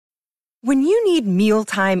When you need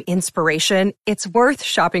mealtime inspiration, it's worth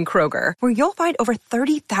shopping Kroger, where you'll find over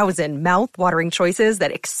 30,000 mouth-watering choices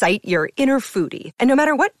that excite your inner foodie. And no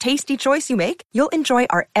matter what tasty choice you make, you'll enjoy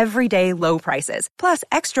our everyday low prices, plus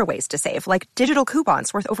extra ways to save, like digital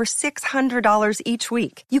coupons worth over $600 each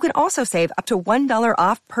week. You can also save up to $1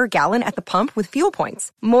 off per gallon at the pump with fuel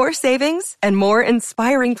points. More savings and more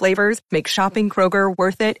inspiring flavors make shopping Kroger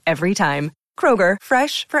worth it every time. Kroger,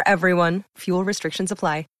 fresh for everyone. Fuel restrictions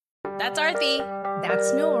apply. That's Arthi.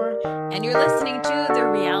 That's Noor. And you're listening to The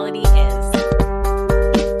Reality Is.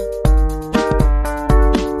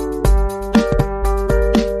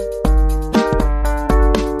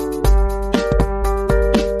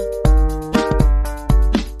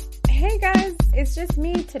 Hey guys, it's just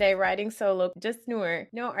me today riding solo. Just Noor,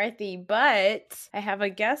 no Arthi, but I have a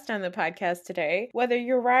guest on the podcast today. Whether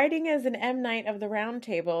you're riding as an M Night of the Round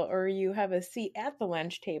Table or you have a seat at the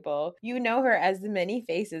lunch table, you know her as the many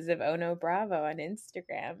faces of Oh No Bravo on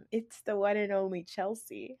Instagram. It's the one and only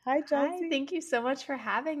Chelsea. Hi, Chelsea. Hi, thank you so much for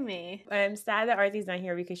having me. I'm sad that Arthi's not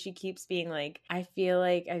here because she keeps being like, I feel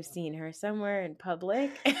like I've seen her somewhere in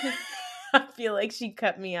public. I feel like she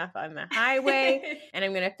cut me off on the highway and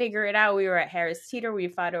I'm going to figure it out. We were at Harris Teeter. We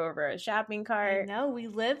fought over a shopping cart. No, we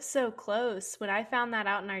live so close. When I found that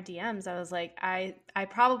out in our DMs, I was like, I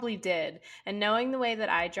probably did. And knowing the way that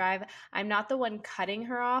I drive, I'm not the one cutting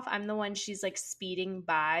her off. I'm the one she's like speeding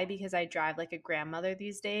by because I drive like a grandmother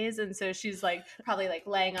these days. And so she's like probably like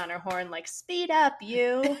laying on her horn, like, speed up,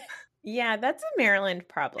 you. Yeah, that's a Maryland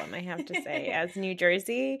problem, I have to say, as New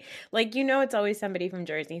Jersey. Like, you know, it's always somebody from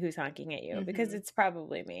Jersey who's honking at you because it's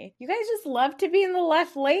probably me. You guys just love to be in the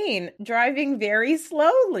left lane, driving very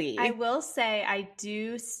slowly. I will say I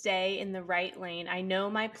do stay in the right lane. I know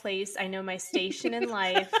my place. I know my station in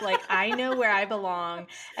life. Like, I know where I belong.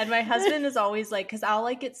 And my husband is always like, because I'll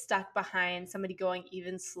like get stuck behind somebody going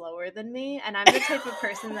even slower than me. And I'm the type of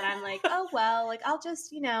person that I'm like, oh, well, like, I'll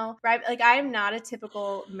just, you know, ride. Like, I am not a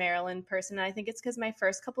typical Maryland person. And I think it's because my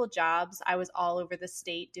first couple of jobs, I was all over the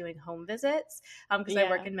state doing home visits because I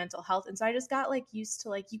work in mental health. And so I just got like used to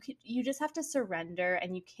like, you just have to surrender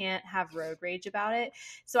and you can't have road rage about it.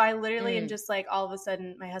 So I literally am just like, all of a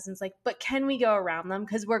sudden my husband's like, but can we go around them?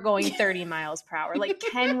 Because we're going 30 miles per hour. Like,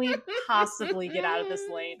 can we possibly get out of this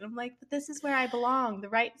lane? I'm like, but this is where I belong, the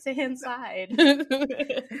right hand side.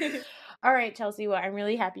 All right, Chelsea, well, I'm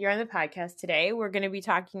really happy you're on the podcast today. We're going to be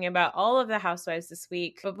talking about all of the housewives this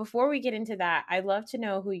week. But before we get into that, I'd love to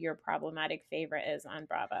know who your problematic favorite is on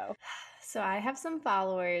Bravo. So I have some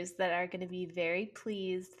followers that are going to be very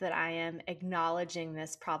pleased that I am acknowledging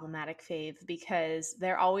this problematic fave because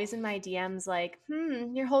they're always in my DMs like,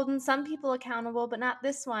 you're holding some people accountable, but not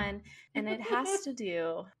this one. And it has to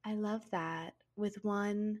do, I love that, with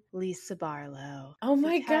one Lisa Barlow. Oh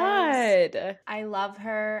my God. I love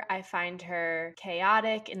her. I find her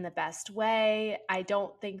chaotic in the best way. I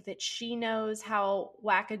don't think that she knows how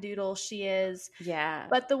wackadoodle she is. Yeah.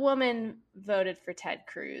 But the woman voted for Ted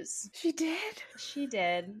Cruz. She did? She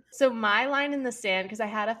did. So my line in the sand, because I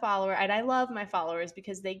had a follower, and I love my followers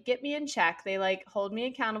because they get me in check. They like hold me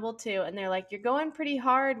accountable too. And they're like, you're going pretty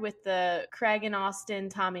hard with the Craig and Austin,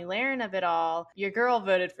 Tommy Lahren of it all. Your girl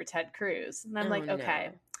voted for Ted Cruz. And I'm like, okay.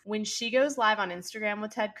 No. When she goes live on Instagram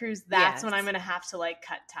with Ted Cruz, that's when I'm going to have to like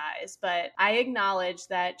cut ties. But I acknowledge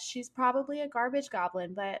that she's probably a garbage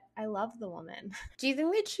goblin, but I love the woman. Do you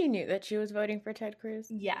think that she knew that she was voting for Ted Cruz?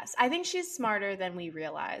 Yes. I think she's smarter than we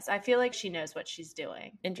realize. I feel like she knows what she's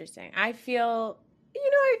doing. Interesting. I feel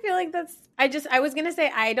like that's, I was going to say,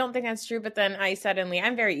 I don't think that's true, but then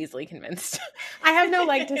I'm very easily convinced. I have no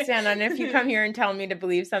leg to stand on. If you come here and tell me to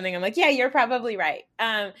believe something, I'm like, yeah, you're probably right.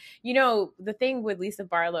 The thing with Lisa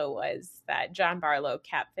Barlow was that John Barlow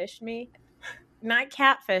catfished me. Not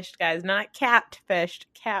catfished, guys, not catfished,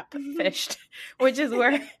 capfished, which is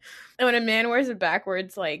where when a man wears a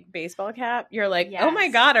backwards like baseball cap, you're like, yes. Oh my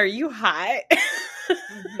God, are you hot?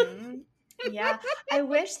 Mm-hmm. Yeah, I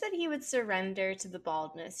wish that he would surrender to the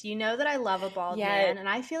baldness. You know that I love a bald man, and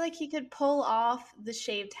I feel like he could pull off the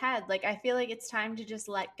shaved head. Like, I feel like it's time to just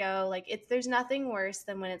let go. Like, there's nothing worse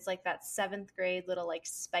than when it's like that 7th grade little like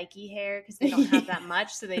spiky hair because they don't have that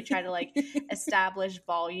much, so they try to like establish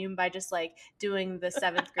volume by just like doing the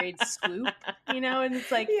 7th grade swoop, you know? And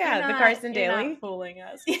it's like, the Carson Daly, you're not fooling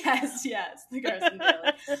us. Yes, the Carson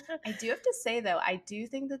Daly. I do have to say though, I do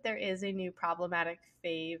think that there is a new problematic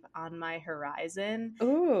fave on my horizon.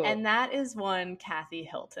 Ooh. And that is one Kathy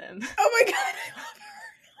Hilton. Oh my God, I love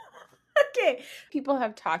her. it. People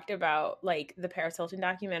have talked about like the Paris Hilton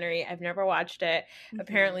documentary. I've never watched it.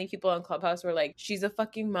 Apparently people on Clubhouse were like, she's a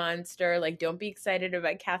fucking monster. Like, don't be excited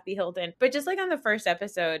about Kathy Hilton. But just like on the first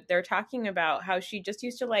episode, they're talking about how she just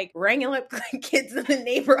used to like wrangle up kids in the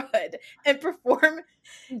neighborhood and perform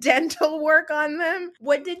dental work on them.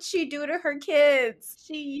 What did she do to her kids?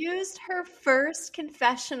 She used her first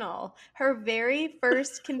confessional, her very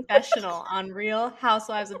first confessional on Real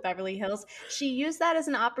Housewives of Beverly Hills. She used that as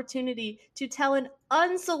an opportunity to tell an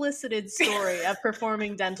unsolicited story of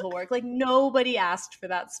performing dental work. Like, nobody asked for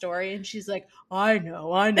that story. And she's like, I know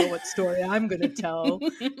what story I'm going to tell.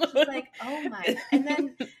 She's like, oh my. And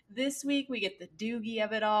then this week we get the Doogie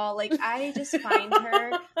of it all. Like, I just find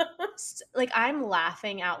her, like, I'm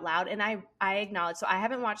laughing out loud. And I acknowledge, so I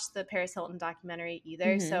haven't watched the Paris Hilton documentary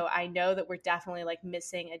either. So I know that we're definitely like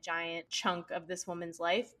missing a giant chunk of this woman's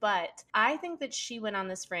life. But I think that she went on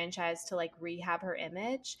this franchise to like rehab her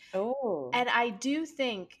image. Oh. And I do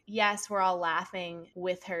think, yes, we're all laughing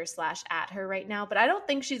with her / at her right now, but I don't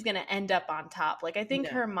think she's going to end up on top. Like, I think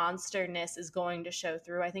her monsterness is going to show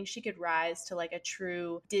through. I think she could rise to like a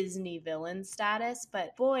true Disney villain status,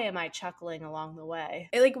 but boy, am I chuckling along the way.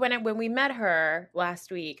 Like when we met her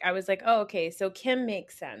last week, I was like, oh, okay, so Kim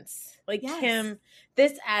makes sense. Like, yes. Kim,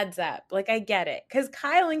 this adds up. Like, I get it. Because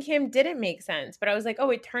Kyle and Kim didn't make sense. But I was like, oh,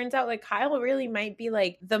 it turns out like Kyle really might be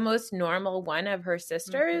like the most normal one of her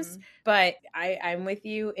sisters. But I'm with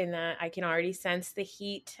you in that I can already sense the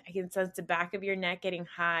heat. I can sense the back of your neck getting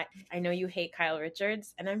hot. I know you hate Kyle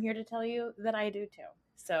Richards. And I'm here to tell you that I do too.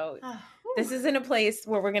 So this isn't a place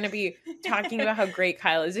where we're going to be talking about how great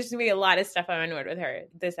Kyle is. There's going to be a lot of stuff I'm annoyed with her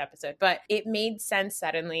this episode. But it made sense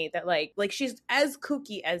suddenly that like she's as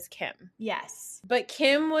kooky as Kim. Yes. But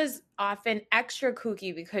Kim was often extra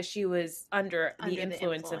kooky because she was under the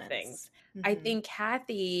influence of things. I think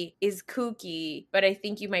Kathy is kooky, but I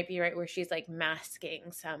think you might be right where she's like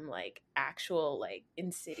masking some like actual like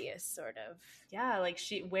insidious sort of like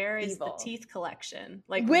where is evil. The teeth collection?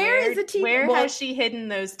 Like where is the teeth? Where has she hidden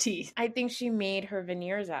those teeth? I think she made her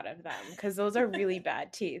veneers out of them because those are really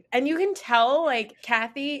bad teeth. And you can tell like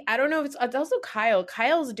Kathy, I don't know if it's also Kyle.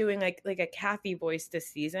 Kyle's doing like a Kathy voice this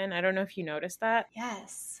season. I don't know if you noticed that.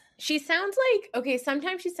 Yes. She sounds like, okay,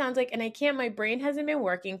 sometimes she sounds like, and I can't, my brain hasn't been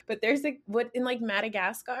working, but there's like, what, in like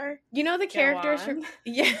Madagascar? You know the characters from,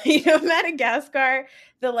 Madagascar,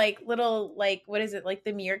 the like little, like, what is it, like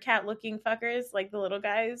the meerkat looking fuckers, like the little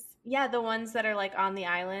guys? Yeah, the ones that are like on the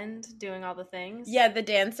island doing all the things. Yeah, the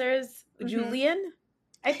dancers. Julian?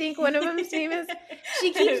 I think one of them's name is.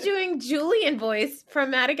 She keeps doing Julian voice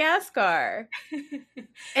from Madagascar.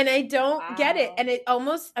 And I don't get it. And it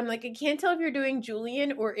almost, I'm like, I can't tell if you're doing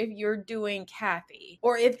Julian or if you're doing Kathy.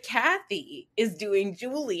 Or if Kathy is doing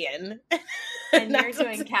Julian. And you're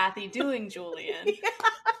doing Kathy doing Julian. Yeah.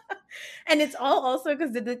 And it's all also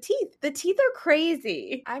because of the teeth. The teeth are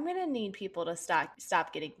crazy. I'm going to need people to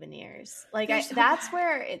stop getting veneers. Like, that's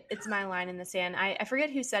where it's my line in the sand. I forget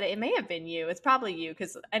who said it. It may have been you. It's probably you,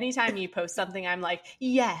 because anytime you post something, I'm like,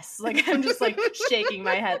 yes. Like, I'm just like shaking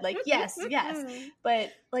my head like, yes.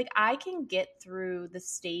 But like, I can get through the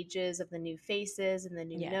stages of the new faces and the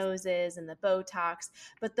new noses and the Botox.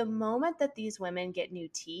 But the moment that these women get new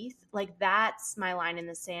teeth, like, that's my line in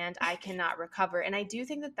the sand. I cannot recover. And I do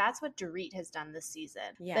think that that's what Dorit has done this season.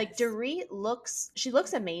 Yes. Like, Dorit looks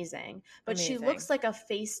amazing, but she looks like a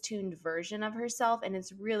face-tuned version of herself, and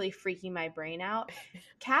it's really freaking my brain out.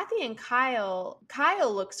 Kathy and Kyle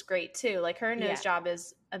looks great too. Like, her nose job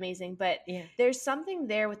is amazing, but there's something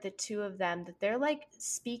there with the two of them that they're like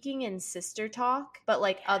speaking in sister talk, but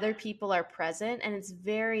like other people are present, and it's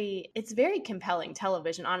very compelling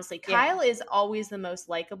television, honestly. Kyle is always the most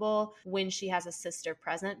likable when she has a sister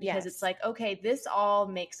present, because it's like, okay, this all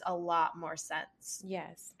makes a lot more sense.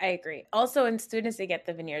 Yes, I agree. Also, as soon as they get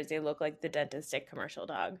the veneers, they look like the Dentistic commercial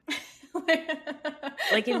dog.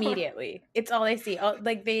 Like, immediately. It's all I see.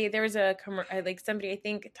 There was somebody, I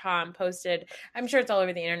think Tom posted, I'm sure it's all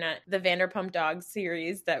over the internet, the Vanderpump Dogs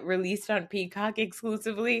series that released on Peacock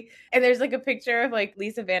exclusively. And there's like a picture of like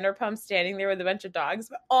Lisa Vanderpump standing there with a bunch of dogs,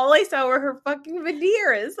 but all I saw were her fucking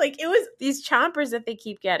veneers. Like, it was these chompers that they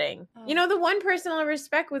keep getting. Oh. You know, the one person I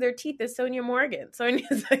respect with her teeth is Sonia Morgan.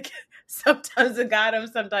 Sonia's like, sometimes I got them,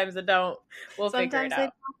 sometimes I don't. We'll figure it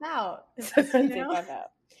out. Sometimes they pop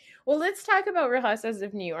out. Well, let's talk about Real Housewives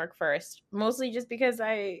of New York first, mostly just because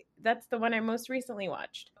that's the one I most recently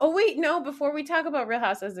watched. Oh, wait, no, before we talk about Real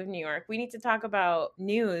Housewives of New York, we need to talk about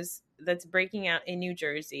news that's breaking out in New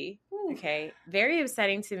Jersey. Ooh. Okay, very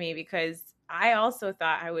upsetting to me because I also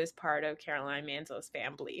thought I was part of Caroline Manzo's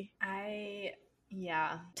family. I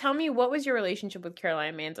Yeah. Tell me, what was your relationship with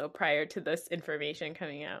Caroline Manzo prior to this information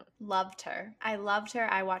coming out? Loved her. I loved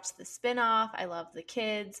her. I watched the spinoff. I loved the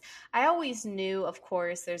kids. I always knew, of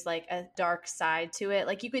course, there's like a dark side to it.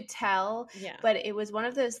 Like you could tell, Yeah. but it was one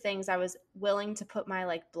of those things I was willing to put my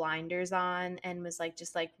like blinders on and was like,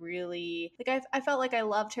 just like really, like I felt like I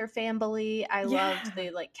loved her family. I loved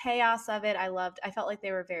the like chaos of it. I felt like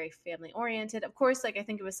they were very family oriented. Of course, like I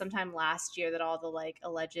think it was sometime last year that all the like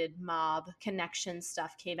alleged mob connection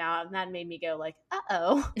stuff came out, and that made me go like,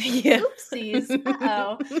 uh-oh, Yeah. oopsies,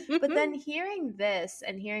 uh-oh. But then hearing this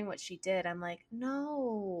and hearing what she did, I'm like,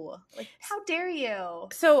 no, like, how dare you?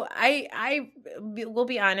 So I will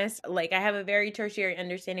be honest, like I have a very tertiary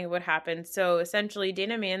understanding of what happened. So essentially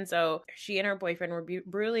Dana Manzo, she and her boyfriend were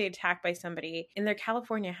brutally attacked by somebody in their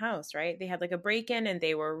California house, right? They had like a break-in and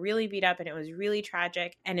they were really beat up and it was really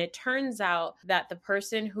tragic. And it turns out that the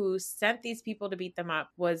person who sent these people to beat them up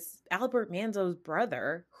was Albert Manzo's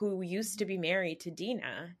brother, who used to be married to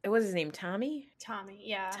Dina. It was his name, Tommy? Tommy,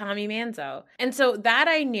 yeah. Tommy Manzo. And so that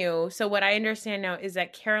I knew. So what I understand now is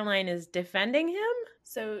that Caroline is defending him.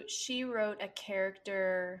 So she wrote a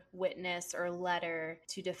character witness or letter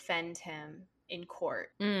to defend him in court.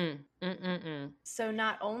 So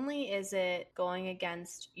not only is it going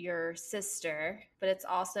against your sister, but it's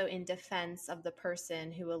also in defense of the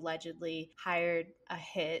person who allegedly hired a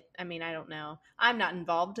hit. I mean, I don't know. I'm not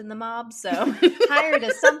involved in the mob, so hired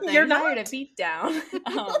a something, You're not? hired a beatdown.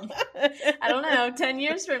 I don't know. 10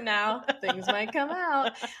 years from now, things might come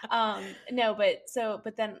out. No,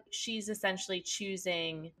 but then she's essentially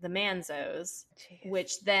choosing the Manzos,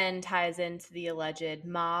 which then ties into the alleged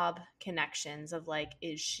mob connections of like,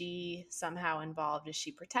 is she somehow involved? Is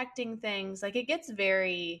she protecting things? Like it gets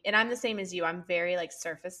very, and I'm the same as you. I'm very like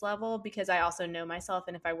surface level because I also know myself.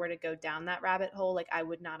 And if I were to go down that rabbit hole, like I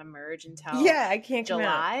would not emerge until I can't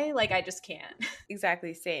July. Like I just can't.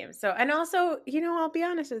 Exactly, same. So, and also, I'll be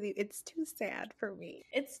honest with you, it's too sad for me.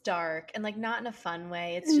 It's dark and like not in a fun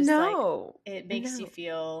way. It's just like it makes you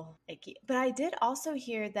feel icky. But I did also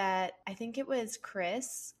hear that I think it was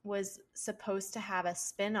Chris was supposed to have a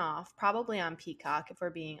spin-off, probably on Peacock if we're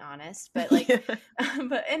being honest. But like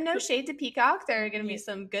but and no shade to Peacock. There are gonna be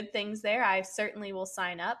some good things there. I certainly will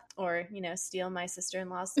sign up or, steal my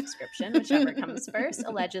sister-in-law's subscription, whichever comes first,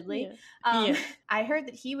 allegedly. I heard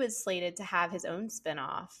that he was slated to have his own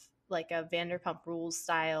spin-off, like a Vanderpump Rules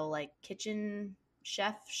style, like kitchen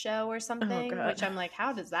chef show or something, which I'm like,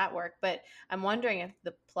 how does that work? But I'm wondering if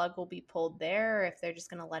the plug will be pulled there or if they're just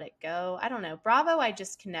going to let it go. I don't know. Bravo, I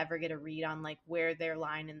just can never get a read on like where their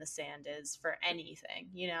line in the sand is for anything,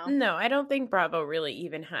 No, I don't think Bravo really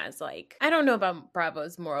even has like, I don't know about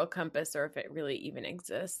Bravo's moral compass or if it really even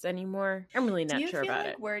exists anymore. I'm really not sure about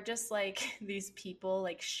it. We're just like these people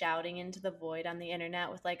like shouting into the void on the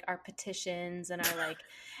internet with like our petitions and our like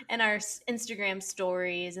and our Instagram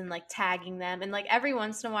stories and like tagging them, and like every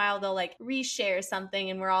once in a while they'll like reshare something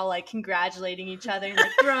and we're all like congratulating each other and like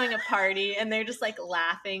throwing a party, and they're just like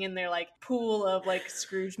laughing in their like pool of like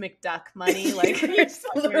Scrooge McDuck money, like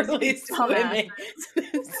literally swimming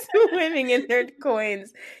in their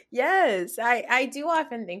coins. Yes, I do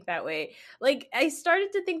often think that way. Like I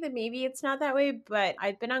started to think that maybe it's not that way, but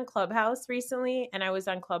I've been on Clubhouse recently and I was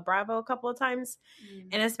on Club Bravo a couple of times,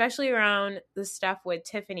 and especially around the stuff with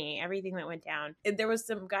Tiffany, everything that went down. There was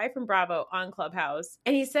some guy from Bravo on Clubhouse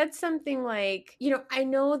and he said something like, I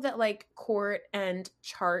know that like Court and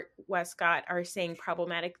Chart Westcott are saying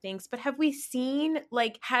problematic things, but have we seen,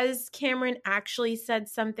 like, has Cameron actually said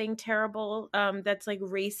something terrible that's like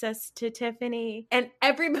racist to Tiffany? And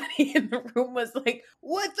everybody in the room was like,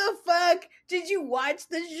 what the fuck? Did you watch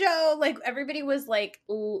the show? Like everybody was like,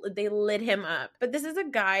 they lit him up. But this is a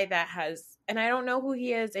guy that has, and I don't know who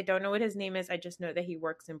he is. I don't know what his name is. I just know that he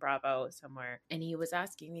works in Bravo somewhere. And he was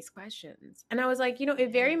asking these questions. And I was like,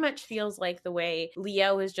 it very much feels like the way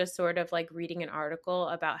Leo is just sort of like reading an article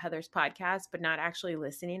about Heather's podcast, but not actually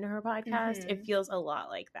listening to her podcast. It feels a lot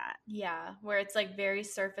like that. Yeah, where it's like very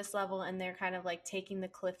surface level and they're kind of like taking the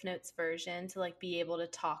Cliff Notes version to like be able to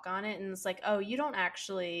talk on it. And it's like, oh, you don't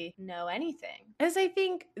actually know anything. As I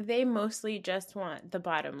think they mostly just want the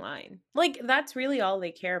bottom line. Like that's really all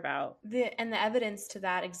they care about. And the evidence to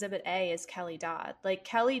that, Exhibit A, is Kelly Dodd. Like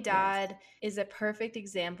Kelly Dodd is a perfect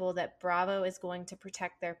example that Bravo is going to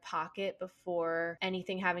protect their pocket before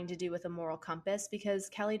anything having to do with a moral compass, because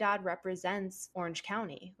Kelly Dodd represents Orange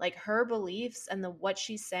County. Like her beliefs and what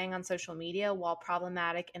she's saying on social media, while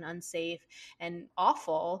problematic and unsafe and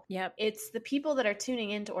awful, it's the people that are tuning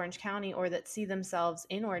into Orange County or that see themselves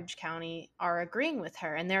in Orange County are agreeing with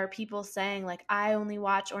her. And there are people saying like, I only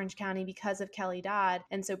watch Orange County because of Kelly Dodd.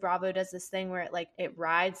 And so Bravo does the this thing where it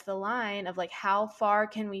rides the line of like, how far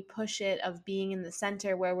can we push it of being in the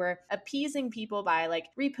center where we're appeasing people by like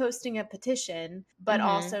reposting a petition, but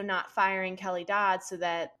also not firing Kelly Dodd so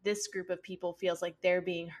that this group of people feels like they're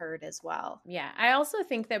being heard as well. Yeah. I also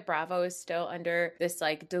think that Bravo is still under this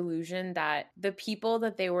like delusion that the people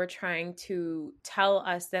that they were trying to tell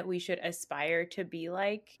us that we should aspire to be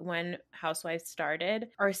like when Housewives started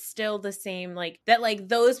are still the same, like that, like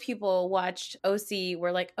those people watched OC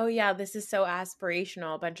were like, oh yeah, this is so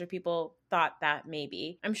aspirational. A bunch of people thought that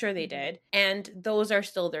maybe. I'm sure they did. And those are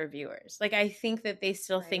still their viewers. Like, I think that they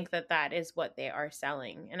still think that that is what they are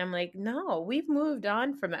selling. And I'm like, no, we've moved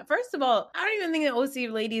on from that. First of all, I don't even think the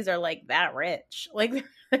OC ladies are like that rich. Like,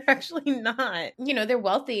 they're actually not. You know, they're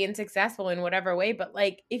wealthy and successful in whatever way. But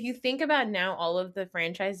like, if you think about now all of the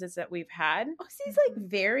franchises that we've had, OC's like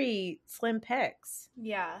very slim picks.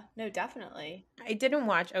 Yeah, no, definitely. I didn't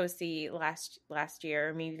watch OC last year,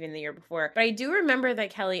 or maybe even the year before, but I do remember that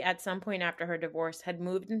Kelly at some point after her divorce had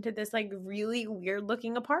moved into this like really weird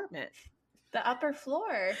looking apartment. The upper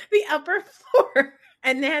floor. The upper floor.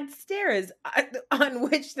 And they had stairs on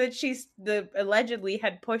which that allegedly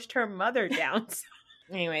had pushed her mother down. So,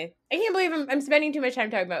 anyway, I can't believe I'm spending too much time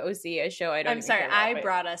talking about OC, a show I don't I'm sorry, I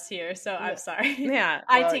brought us here, so I'm sorry. Yeah.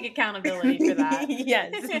 I take accountability for that.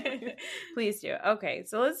 Yes. Please do. Okay,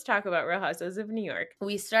 so let's talk about Real Housewives of New York.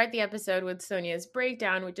 We start the episode with Sonja's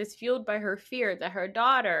breakdown, which is fueled by her fear that her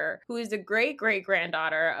daughter, who is the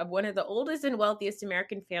great-great-granddaughter of one of the oldest and wealthiest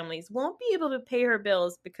American families, won't be able to pay her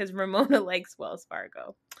bills because Ramona likes Wells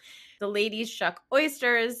Fargo. The ladies shuck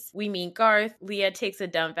oysters. We meet Garth. Leah takes a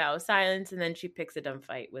dumb vow of silence, and then she picks a dumb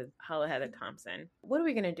fight with Holla Heather Thompson. What are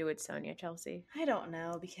we going to do with Sonja, Chelsea? I don't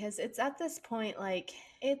know, because it's at this point, like,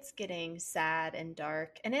 it's getting sad and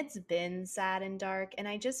dark, and it's been sad and dark, and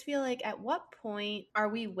I just feel like at what point are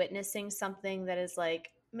we witnessing something that is, like,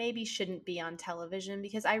 maybe shouldn't be on television?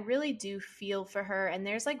 Because I really do feel for her, and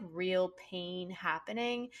there's like real pain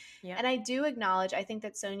happening. Yeah. And I do acknowledge, I think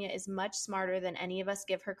that Sonja is much smarter than any of us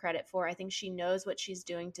give her credit for. I think she knows what she's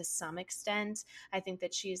doing to some extent. I think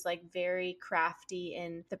that she's like very crafty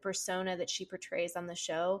in the persona that she portrays on the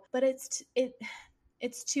show, but it's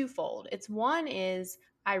twofold. It's one is,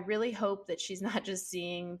 I really hope that she's not just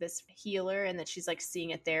seeing this healer and that she's like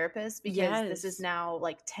seeing a therapist, because this is now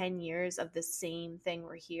like 10 years of the same thing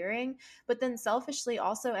we're hearing. But then selfishly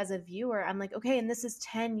also as a viewer, I'm like, okay, and this is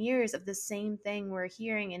 10 years of the same thing we're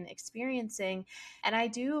hearing and experiencing. And I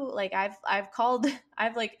do like, I've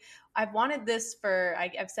wanted this for,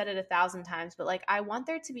 I've said it 1,000 times, but like, I want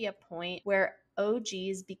there to be a point where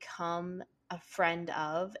OGs become a friend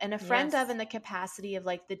of, and a friend of in the capacity of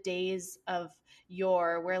like the days of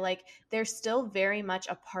yore, where like they're still very much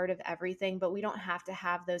a part of everything, but we don't have to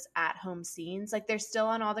have those at-home scenes. Like, they're still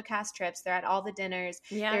on all the cast trips, they're at all the dinners,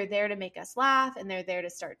 they're there to make us laugh, and they're there to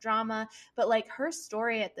start drama. But like, her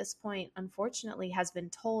story at this point unfortunately has been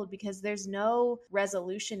told, because there's no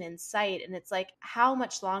resolution in sight. And it's like, how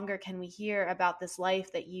much longer can we hear about this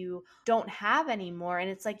life that you don't have anymore? And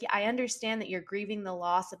it's like, I understand that you're grieving the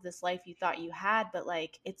loss of this life you thought you had, but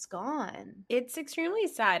like, it's gone. It's extremely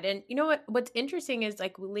sad. And you know what's interesting is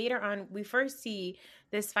like later on we first see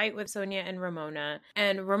this fight with Sonja and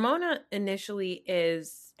Ramona initially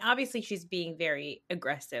is obviously she's being very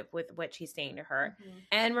aggressive with what she's saying to her.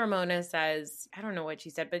 And Ramona says, I don't know what she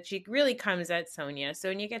said, but she really comes at Sonja.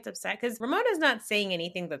 Sonja gets upset because Ramona's not saying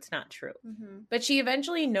anything that's not true. But she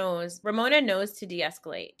eventually Ramona knows to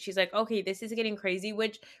de-escalate. She's like, okay, this is getting crazy,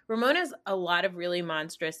 which Ramona's a lot of really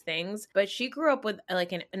monstrous things, but she grew up with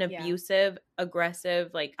like an abusive, aggressive,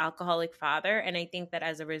 like alcoholic father. And I think that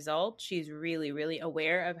as a result, she's really, really aware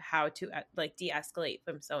of how to like de-escalate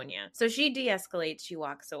from Sonja. So she de-escalates, she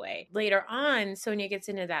walks away. Later on, Sonja gets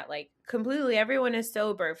into that like completely everyone is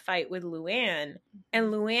sober fight with Luann. And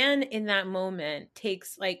Luann in that moment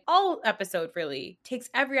takes like all episode really takes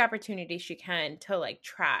every opportunity she can to like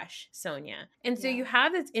trash Sonja. And so you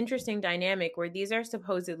have this interesting dynamic where these are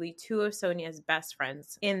supposedly two of Sonja's best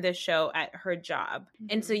friends in the show at her job.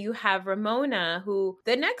 And so you have Ramona, who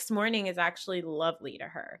the next morning is actually lovely to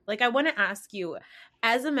her. Like, I want to ask you,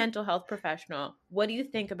 as a mental health professional, what do you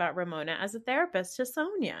think about Ramona as a therapist to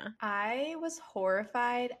Sonja? I was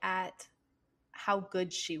horrified at how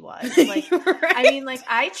good she was. Like, I mean, like,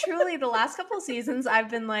 I truly, the last couple of seasons, I've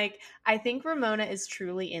been like, I think Ramona is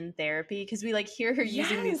truly in therapy, because we like hear her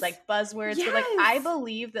using these like buzzwords, but like, I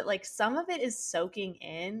believe that like some of it is soaking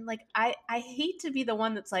in. Like, I hate to be the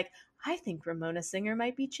one that's like, I think Ramona Singer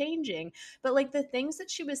might be changing. But like, the things that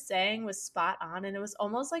she was saying was spot on. And it was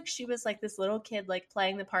almost like she was like this little kid, like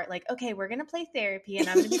playing the part, like, okay, we're going to play therapy and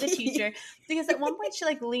I'm going to be the teacher. Because at one point she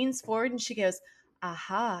like leans forward and she goes,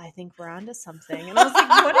 aha, I think we're onto something. And I was like,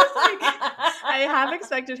 what is I have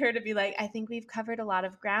expected her to be like, I think we've covered a lot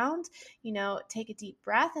of ground. Take a deep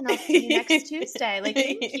breath and I'll see you next Tuesday. Like,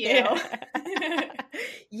 thank you.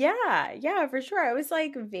 Yeah, for sure. I was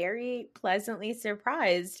like very pleasantly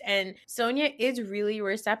surprised. And Sonia is really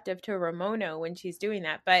receptive to Ramona when she's doing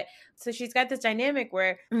that. But so she's got this dynamic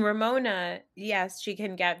where Ramona, yes, she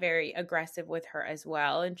can get very aggressive with her as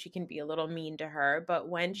well. And she can be a little mean to her. But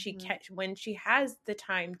when when she has the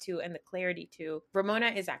time to and the clarity to, Ramona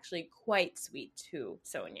is actually quite sweet to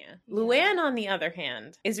Sonia. Yeah. Luann, on the other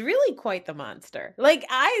hand, is really quite the monster. Like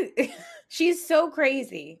she's so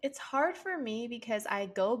crazy. It's hard for me because I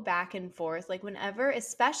go back and forth, like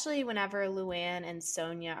especially whenever Luann and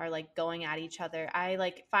Sonia are like going at each other, I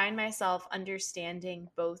like find myself understanding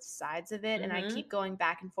both sides of it. And I keep going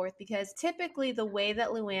back and forth because typically the way that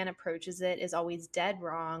Luann approaches it is always dead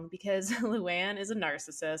wrong because Luann is a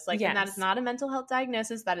narcissist. Like, and that is not a mental health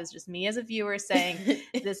diagnosis. That is just me as a viewer saying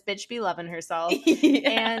this bitch be loving herself.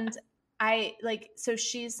 And so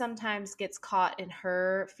she sometimes gets caught in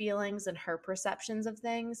her feelings and her perceptions of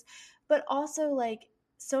things, but also like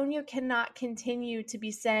Sonia cannot continue to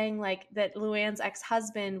be saying like that Luann's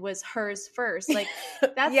ex-husband was hers first. Like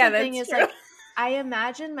that's the thing is true. Like I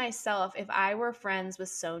imagine myself if I were friends with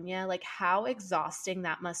Sonia, like how exhausting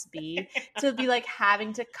that must be to be like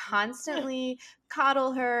having to constantly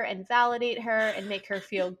coddle her and validate her and make her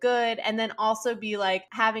feel good. And then also be like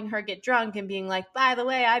having her get drunk and being like, by the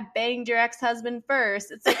way, I banged your ex-husband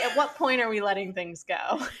first. It's like, at what point are we letting things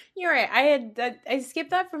go? You're right. I skipped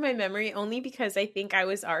that from my memory only because I think I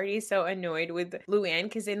was already so annoyed with Luann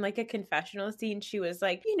because in like a confessional scene, she was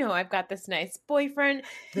like, I've got this nice boyfriend,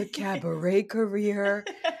 the cabaret career.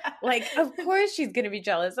 Like, of course she's going to be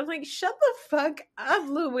jealous. I'm like, shut the fuck up,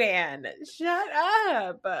 Luann. Shut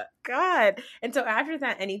up. God. And so after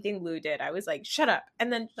that, anything Lou did, I was like, shut up.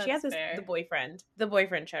 And then she has the boyfriend. The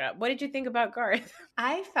boyfriend shut up. What did you think about Garth?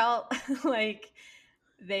 I felt like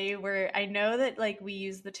I know that like we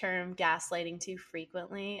use the term gaslighting too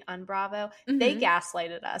frequently on Bravo. Mm-hmm. They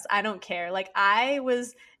gaslighted us. I don't care. Like I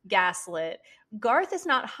was gaslit. Garth is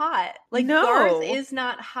not hot. Like Garth is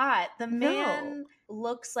not hot. The man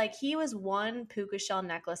looks like he was one puka shell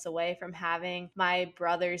necklace away from having my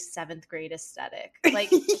brother's 7th grade aesthetic. Like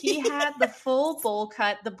he had the full bowl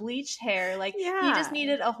cut, the bleached hair. Like he just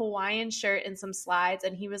needed a Hawaiian shirt and some slides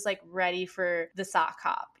and he was like ready for the sock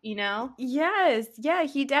hop, Yes. Yeah,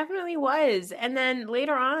 he definitely was. And then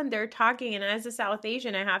later on they're talking, and as a South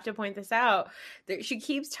Asian, I have to point this out. She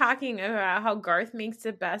keeps talking about how Garth makes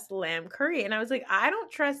the best lamb curry. And I was like, I don't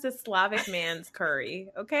trust a Slavic man's curry.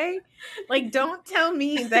 Okay. Like, don't tell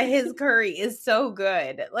me that his curry is so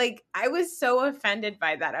good. Like, I was so offended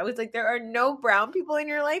by that. I was like, there are no brown people in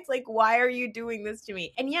your life. Like, why are you doing this to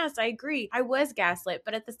me? And yes, I agree. I was gaslit.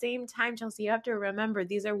 But at the same time, Chelsea, you have to remember,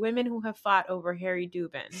 these are women who have fought over Harry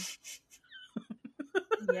Dubin.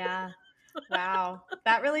 Yeah. Wow.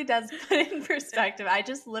 That really does put it in perspective. I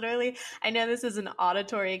just literally, I know this is an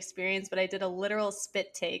auditory experience, but I did a literal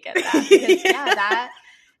spit take at that because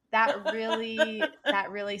that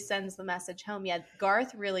really sends the message home. Yeah,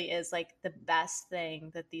 Garth really is like the best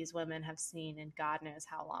thing that these women have seen in God knows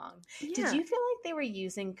how long. Yeah. Did you feel like they were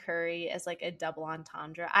using curry as like a double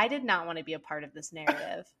entendre? I did not want to be a part of this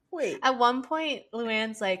narrative. Wait. At one point,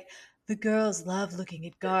 Luann's like, the girls love looking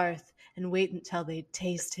at Garth and wait until they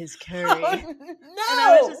taste his curry. Oh, no. And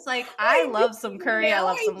I was just like, I love some curry. I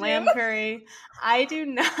love some lamb curry. I do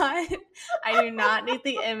not need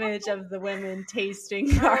the image of the women tasting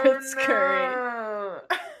Garth's curry.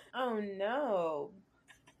 Oh no.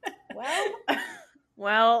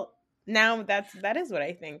 Well, now that is what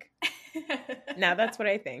I think. Now that's what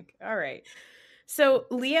I think. All right. So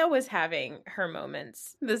Leah was having her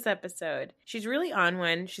moments this episode. She's really on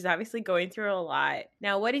one. She's obviously going through a lot.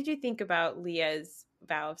 Now, what did you think about Leah's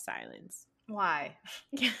vow of silence? Why?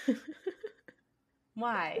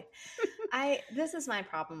 Why? This is my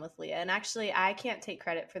problem with Leah. And actually, I can't take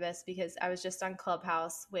credit for this because I was just on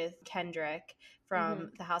Clubhouse with Kendrick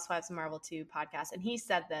from the Housewives of Marvel 2 podcast. And he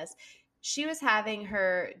said this. She was having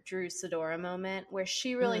her Drew Sidora moment where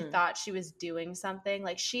she really thought she was doing something.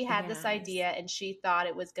 Like she had this idea and she thought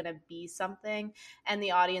it was going to be something. And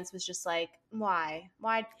the audience was just like, why?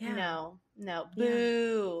 Yeah. No, Yeah.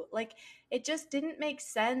 boo. Like, it just didn't make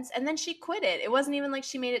sense. And then she quit it. It wasn't even like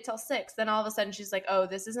she made it till 6. Then all of a sudden she's like, oh,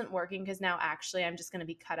 this isn't working because now actually I'm just going to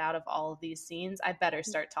be cut out of all of these scenes. I better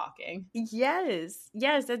start talking. Yes,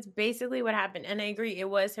 that's basically what happened. And I agree, it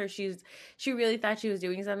was her. She really thought she was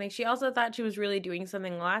doing something. She also thought she was really doing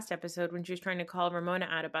something last episode when she was trying to call Ramona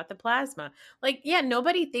out about the plasma. Like, yeah,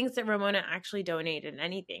 nobody thinks that Ramona actually donated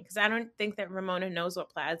anything, because I don't think that Ramona knows what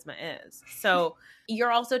plasma is. So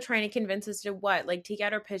you're also trying to convince us to what? Like, take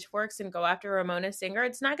out our pitchforks and go after Ramona Singer?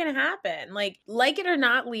 It's not going to happen. Like it or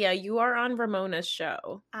not, Leah, you are on Ramona's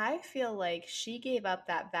show. I feel like she gave up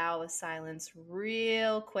that vow of silence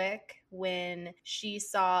real quick when she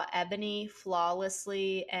saw Ebony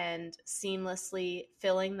flawlessly and seamlessly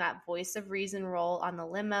filling that voice of reason role on the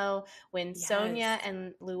limo. When Sonia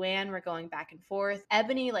and Luann were going back and forth,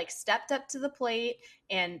 Ebony like stepped up to the plate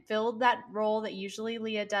and filled that role that usually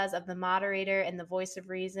Leah does of the moderator and the voice of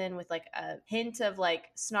reason with like a hint of like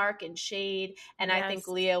snark and shade. And I think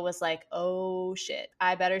Leah was like, oh shit,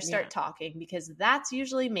 I better start talking, because that's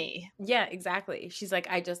usually me. Yeah, exactly. She's like,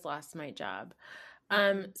 I just lost my job.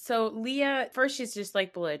 So Leah, first she's just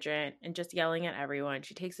like belligerent and just yelling at everyone.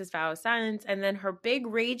 She takes this vow of silence, and then her big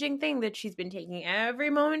raging thing that she's been taking every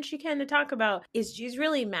moment she can to talk about is she's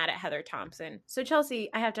really mad at Heather Thompson. So Chelsea,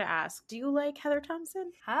 I have to ask, do you like Heather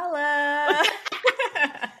Thompson? Holla!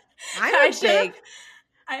 I'm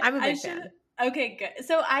a big fan. Okay, good.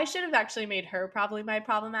 So I should have actually made her probably my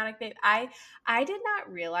problematic babe. I did not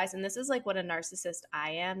realize, and this is like what a narcissist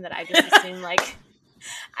I am, that I just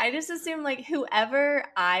assume like whoever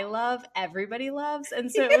I love, everybody loves.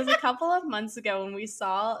 And so it was a couple of months ago when we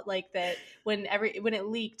saw like that when it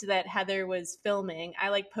leaked that Heather was filming, I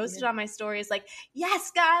like posted on my stories like, yes,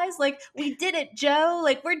 guys, like we did it, Joe,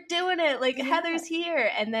 like we're doing it, like Heather's here.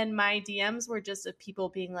 And then my DMs were just of people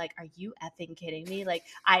being like, are you effing kidding me? Like,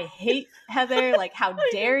 I hate Heather. Like, how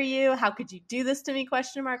dare you? How could you do this to me? ?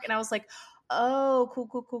 And I was like, oh,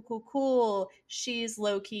 cool. She's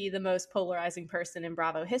low-key the most polarizing person in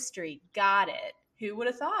Bravo history. Got it. Who would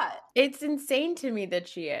have thought? It's insane to me that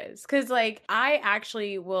she is. Because, like, I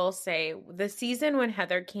actually will say the season when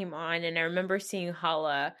Heather came on, and I remember seeing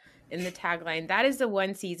Hala in the tagline, that is the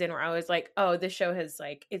one season where I was like, oh, the show has,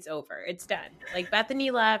 like, it's over. It's done. Like,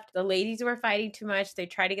 Bethany left. The ladies were fighting too much. They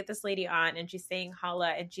tried to get this lady on, and she's saying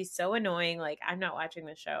Hala, and she's so annoying. Like, I'm not watching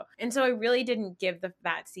the show. And so I really didn't give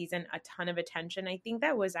that season a ton of attention. I think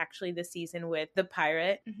that was actually the season with the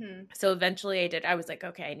pirate. Mm-hmm. So eventually I did. I was like,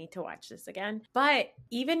 okay, I need to watch this again. But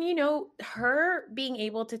even, you know, her being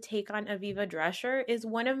able to take on Aviva Drescher is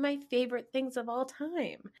one of my favorite things of all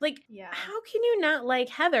time. Like, how can you not like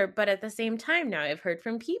Heather? But at the same time, now I've heard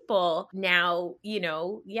from people now, you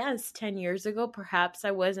know, yes, 10 years ago, perhaps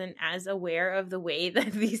I wasn't as aware of the way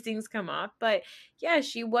that these things come off. But yeah,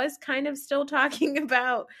 she was kind of still talking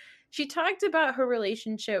about, she talked about her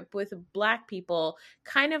relationship with Black people,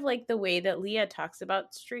 kind of like the way that Leah talks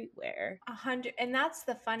about streetwear. 100. And that's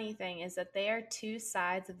the funny thing, is that they are two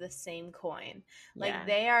sides of the same coin. Like,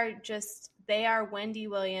 Yeah. they are Wendy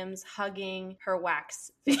Williams hugging her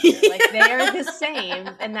wax figure. Like, they are the same.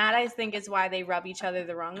 And that, I think, is why they rub each other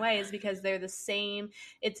the wrong way, is because they're the same.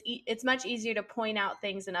 It's much easier to point out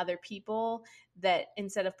things in other people that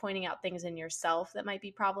instead of pointing out things in yourself that might be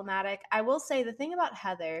problematic. I will say the thing about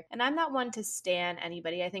Heather, and I'm not one to stan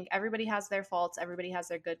anybody. I think everybody has their faults. Everybody has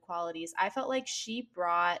their good qualities. I felt like she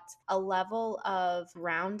brought a level of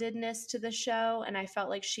groundedness to the show. And I felt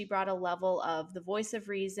like she brought a level of the voice of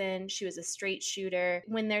reason. She was a straight shooter.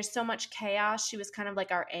 When there's so much chaos, she was kind of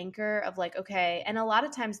like our anchor of like, okay. And a lot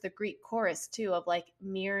of times the Greek chorus too, of like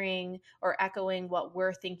mirroring or echoing what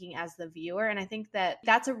we're thinking as the viewer. And I think that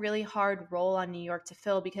that's a really hard role on New York to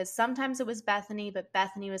fill, because sometimes it was Bethany, but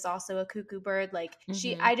Bethany was also a cuckoo bird. Like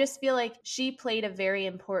I just feel like she played a very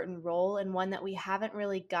important role, and one that we haven't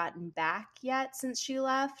really gotten back yet since she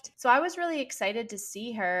left. So I was really excited to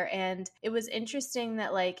see her. And it was interesting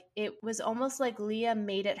that like, it was almost like Leah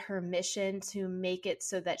made it her mission to make it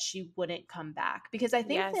so that she wouldn't come back. Because I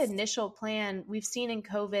think the initial plan, we've seen in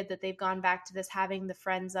COVID that they've gone back to this, having the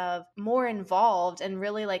friends of more involved and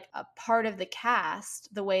really like a part of the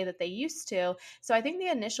cast the way that they used to. So I think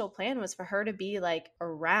the initial plan was for her to be like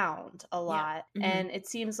around a lot. And it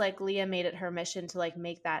seems like Leah made it her mission to like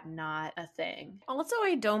make that not a thing. Also,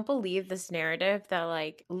 I don't believe this narrative that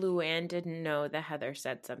like Luann didn't know that Heather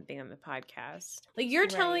said something on the podcast. Like, you're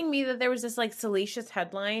telling me that there was this like salacious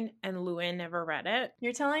headline and Luann never read it?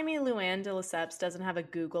 You're telling me Luann de Lesseps doesn't have a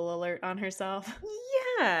Google alert on herself?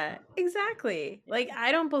 Yeah, exactly. Exactly. Like,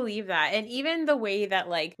 I don't believe that. And even the way that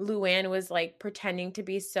like Luann was like pretending to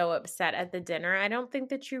be so upset at the dinner, I don't think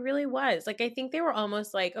that she really was. Like, I think they were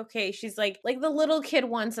almost like, okay, she's like the little kid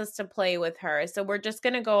wants us to play with her. So we're just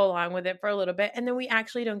going to go along with it for a little bit. And then we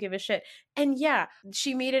actually don't give a shit. And yeah,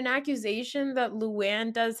 she made an accusation that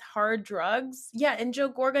Luann does hard drugs. Yeah. And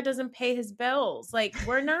Joe Gorga doesn't pay his bills. Like,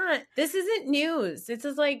 we're not, this isn't news. This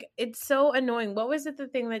is like, it's so annoying. What was it, the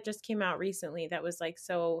thing that just came out recently that was like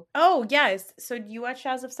so, oh, yes. So you watched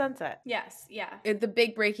House of Sunset? Yes. Yeah. The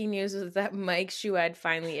big breaking news was that Mike Shued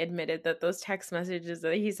finally admitted that those text messages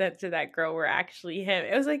that he sent to that girl were actually him.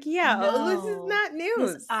 It was like, yeah, this is not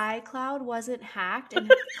news. His iCloud wasn't hacked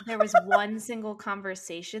and there was one single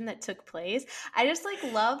conversation that took place. I just like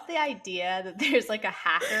love the idea that there's like a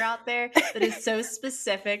hacker out there that is so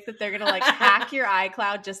specific that they're going to like hack your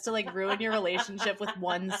iCloud just to like ruin your relationship with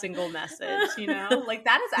one single message, you know? Like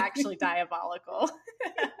that is actually diabolical.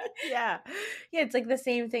 Yeah. Yeah, it's like the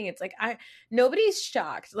same thing. It's like nobody's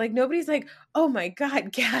shocked. Like nobody's like, "Oh my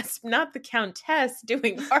god, gasp, not the Countess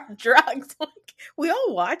doing hard drugs." Like we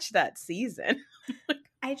all watched that season.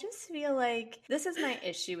 I just feel like this is my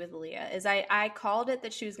issue with Leah is I called it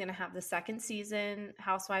that she was going to have the second season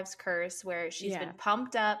Housewives Curse where she's been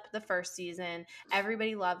pumped up the first season.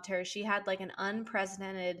 Everybody loved her. She had like an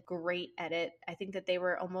unprecedented great edit. I think that they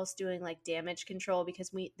were almost doing like damage control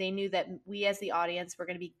because they knew that we as the audience were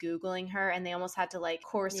going to be Googling her and they almost had to like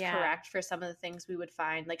course correct for some of the things we would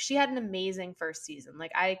find. Like she had an amazing first season.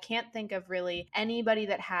 Like I can't think of really anybody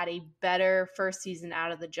that had a better first season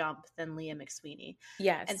out of the jump than Leah McSweeney.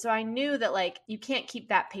 Yes. And so I knew that like you can't keep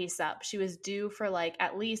that pace up. She was due for like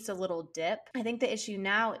at least a little dip. I think the issue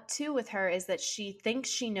now too with her is that she thinks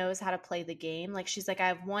she knows how to play the game. Like she's like, I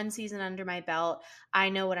have one season under my belt. I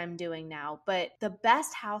know what I'm doing now. But the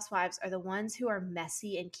best housewives are the ones who are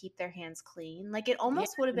messy and keep their hands clean. Like it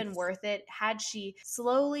almost would have been worth it had she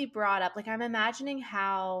slowly brought up, like I'm imagining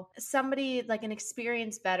how somebody like an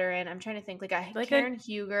experienced veteran, I'm trying to think like Karen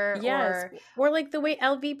Huger or like the way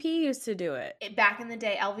LVP used to do it. Back in the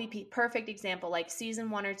day, LVP, perfect example, like season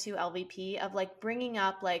 1 or 2 LVP of like bringing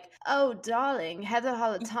up like, oh, darling, Heather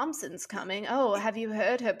Holland Thompson's coming. Oh, have you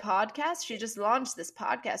heard her podcast? She just launched this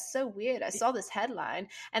podcast. So weird. I saw this headline.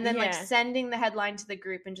 And then like sending the headline to the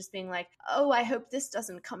group and just being like, oh, I hope this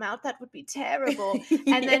doesn't come out. That would be terrible.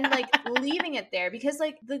 And then like leaving it there because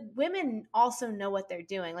like the women also know what they're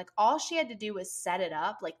doing. Like all she had to do was set it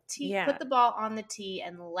up, like put the ball on the tee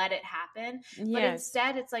and let it happen. But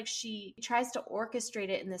instead it's like she tries to orchestrate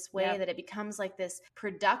it in this way that it becomes like this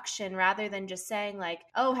production rather than just saying like,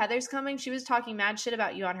 oh, Heather's coming. She was talking mad shit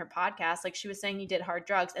about you on her podcast. Like she was saying you did hard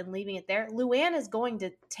drugs and leaving it there. Luann is going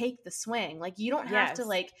to take the swing. Like you don't have to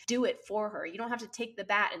like do it for her. You don't have to take the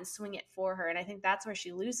bat and swing it for her. And I think that's where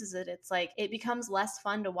she loses it. It's like, it becomes less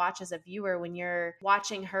fun to watch as a viewer when you're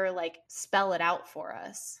watching her like spell it out for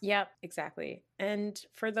us. Yep, exactly. And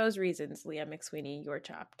for those reasons, Leah McSweeney, you're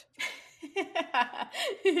chopped.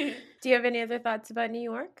 Do you have any other thoughts about New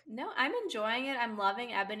York? No, I'm enjoying it. I'm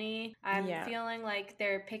loving Ebony. I'm feeling like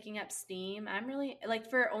they're picking up steam. I'm really like,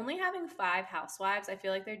 for only having 5 housewives, I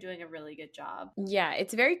feel like they're doing a really good job. Yeah,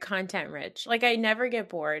 it's very content rich. Like I never get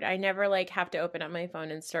bored. I never like have to open up my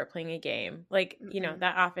phone and start playing a game. Like, you know,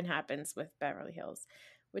 that often happens with Beverly Hills,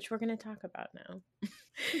 which we're going to talk about now.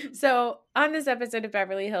 So on this episode of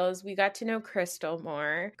Beverly Hills, we got to know Crystal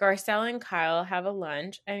more. Garcelle and Kyle have a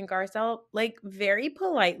lunch, and Garcelle, like, very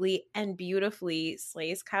politely and beautifully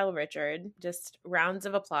slays Kyle Richard. Just rounds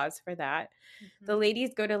of applause for that. The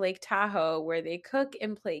ladies go to Lake Tahoe, where they cook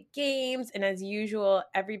and play games, and as usual,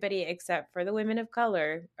 everybody except for the women of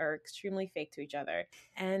color are extremely fake to each other.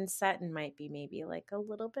 And Sutton might be maybe like a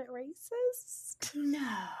little bit racist.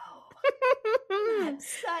 No. Not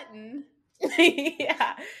Sutton.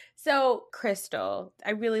 Yeah. So Crystal,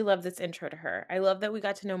 I really love this intro to her. I love that we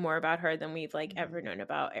got to know more about her than we've like ever known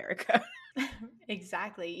about Erica.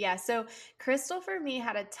 Exactly. Yeah. So Crystal for me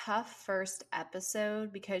had a tough first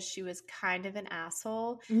episode because she was kind of an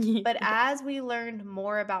asshole. But as we learned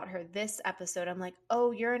more about her this episode, I'm like,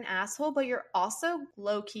 oh, you're an asshole, but you're also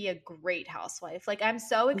low-key a great housewife. Like I'm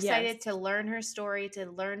so excited to learn her story, to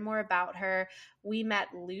learn more about her. We met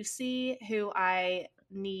Lucy, who I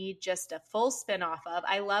need just a full spin-off of.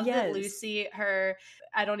 I love that Lucy,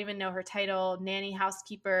 I don't even know her title, nanny,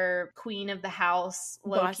 housekeeper, queen of the house,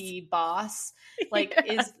 low-key boss. Like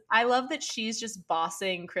I love that she's just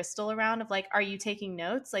bossing Crystal around of like, are you taking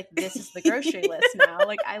notes? Like, this is the grocery list now.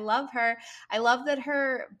 Like, I love her. I love that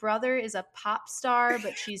her brother is a pop star,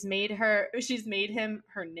 but she's made him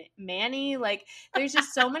her Manny. Like, there's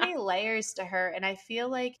just so many layers to her. And I feel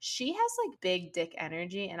like she has like big dick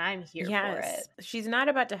energy and I'm here for it. She's not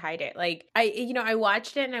about to hide it. Like I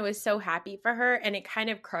watched it and I was so happy for her, and it kind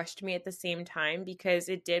of crushed me at the same time because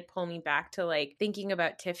it did pull me back to like thinking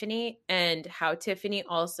about Tiffany and how Tiffany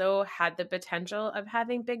also had the potential of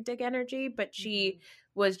having big dick energy, but she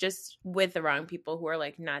was just with the wrong people who are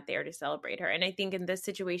like not there to celebrate her. And I think in this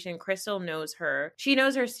situation, Crystal knows her. She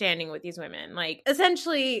knows her standing with these women. Like,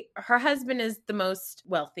 essentially, her husband is the most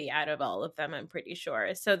wealthy out of all of them, I'm pretty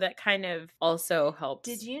sure. So that kind of also helps.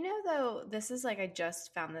 Did you know, though, this is like, I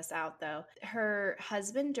just found this out, though. Her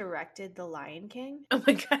husband directed The Lion King. Oh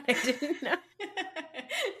my God, I didn't know.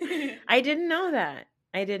 I didn't know that.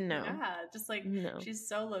 I didn't know. Yeah, just like, she's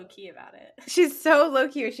so low-key about it. She's so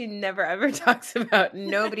low-key. She never ever talks about it.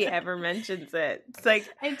 Nobody ever mentions it. It's like,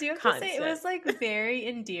 I do have to say, it was like very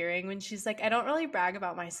endearing when she's like, I don't really brag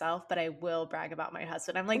about myself, but I will brag about my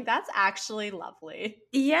husband. I'm like, that's actually lovely.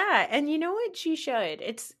 Yeah, and you know what? She should.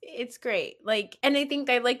 It's great. Like, and I think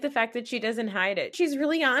I like the fact that she doesn't hide it. She's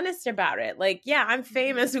really honest about it. Like, yeah, I'm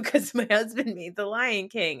famous because my husband made The Lion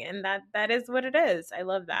King, and that is what it is. I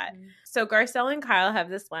love that. So Garcelle and Kyle have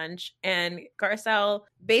this lunch, and Garcelle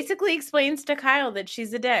basically explains to Kyle that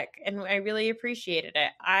she's a dick, and I really appreciated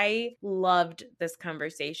it. I loved this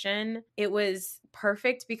conversation. It was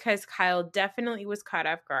perfect because Kyle definitely was caught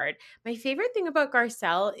off guard. My favorite thing about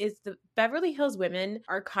Garcelle is the Beverly Hills women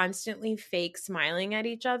are constantly fake smiling at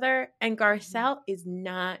each other, and Garcelle is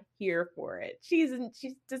not here for it. She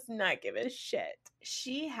does not give a shit.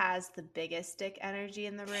 She has the biggest dick energy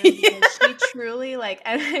in the room because she truly, like,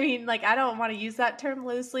 I mean, like, I don't want to use that term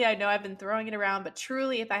loosely. I know I've been throwing it around, but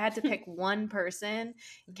truly, if I had to pick one person,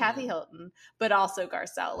 Kathy Hilton, but also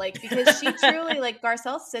Garcelle, like, because she truly, like,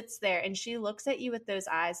 Garcelle sits there and she looks at you with those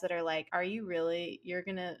eyes that are like, are you really,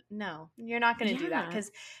 no, you're not going to do that.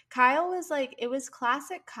 Because Kyle was like, it was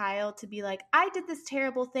classic Kyle to be like, I did this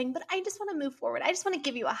terrible thing, but I just want to move forward. I just want to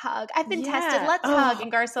give you a hug. I've been tested. Let's hug.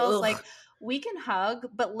 And Garcelle's like, we can hug,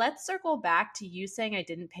 but let's circle back to you saying I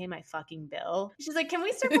didn't pay my fucking bill. She's like, can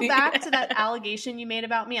we circle back to that allegation you made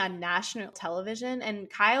about me on national television? And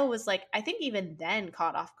Kyle was like, I think even then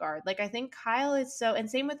caught off guard. Like, I think Kyle is so, and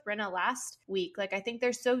same with Brenna last week. Like, I think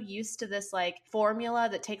they're so used to this like formula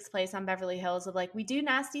that takes place on Beverly Hills of like, we do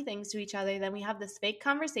nasty things to each other. Then we have this fake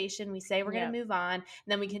conversation. We say we're going to move on. And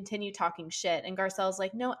then we continue talking shit. And Garcelle's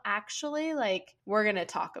like, no, actually, like, we're going to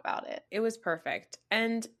talk about it. It was perfect.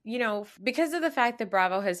 And, because of the fact that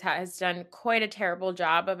Bravo has done quite a terrible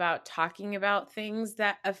job about talking about things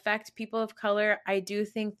that affect people of color, I do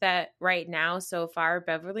think that right now, so far,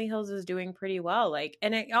 Beverly Hills is doing pretty well. Like,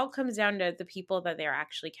 and it all comes down to the people that they're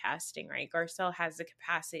actually casting, right? Garcelle has the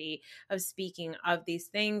capacity of speaking of these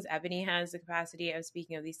things. Ebony has the capacity of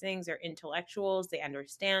speaking of these things. They're intellectuals. They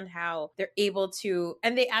understand how they're able to,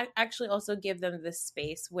 and they actually also give them this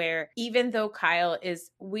space where even though Kyle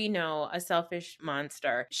is, we know, a selfish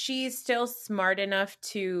monster, she's still smart enough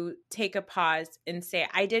to take a pause and say,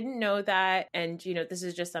 I didn't know that. And, this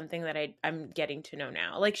is just something that I'm getting to know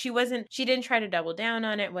now. Like, she didn't try to double down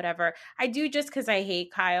on it, whatever. I do just because I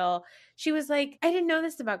hate Kyle. She was like, I didn't know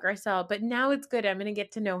this about Garcelle, but now it's good. I'm going to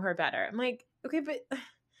get to know her better. I'm like, okay, but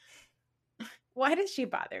why does she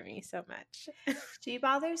bother me so much? She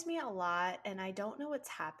bothers me a lot, and I don't know what's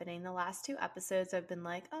happening. The last 2 episodes, I've been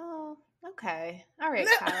like, oh, okay, all right,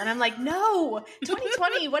 Kyle. And I'm like, no,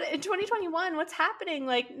 2020, what, 2021, what's happening?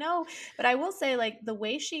 Like, no. But I will say, like, the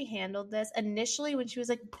way she handled this initially when she was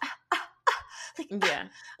like,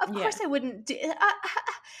 of course I wouldn't do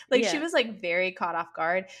she was like very caught off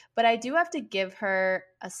guard. But I do have to give her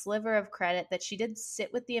a sliver of credit that she did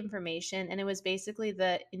sit with the information, and it was basically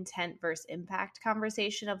the intent versus impact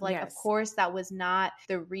conversation of like, of course that was not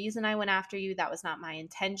the reason I went after you, that was not my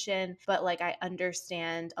intention, but like I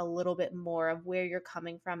understand a little bit more of where you're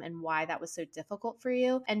coming from and why that was so difficult for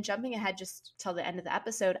you. And jumping ahead just till the end of the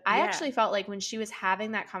episode, I actually felt like when she was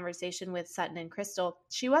having that conversation with Sutton and Crystal,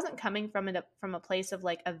 she wasn't coming from a place of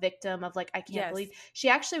like a victim of like, I can't believe. She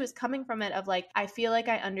actually was coming from it of like, I feel like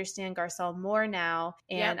I understand Garcelle more now,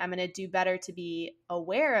 and I'm going to do better to be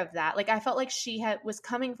aware of that. Like, I felt like she was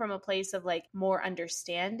coming from a place of like more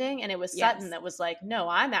understanding, and it was Sutton that was like, no,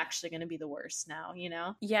 I'm actually going to be the worst now,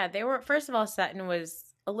 Yeah, they were, first of all, Sutton was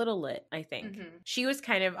a little lit, I think. Mm-hmm. She was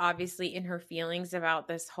kind of obviously in her feelings about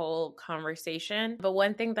this whole conversation. But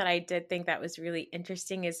one thing that I did think that was really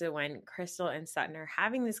interesting is that when Crystal and Sutton are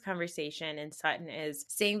having this conversation and Sutton is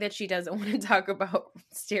saying that she doesn't want to talk about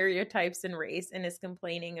stereotypes and race and is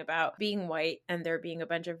complaining about being white and there being a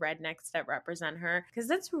bunch of rednecks that represent her, because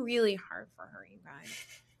that's really hard for her, you guys.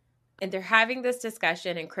 And they're having this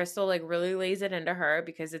discussion and Crystal like really lays it into her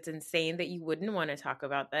because it's insane that you wouldn't want to talk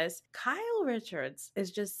about this. Kyle Richards is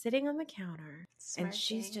just sitting on the counter and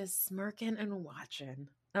she's just smirking and watching.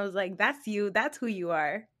 I was like, that's you. That's who you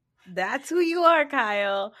are. That's who you are,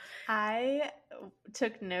 Kyle. I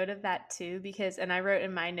took note of that too because, and I wrote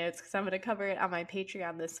in my notes because I'm going to cover it on my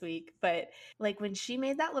Patreon this week, but like when she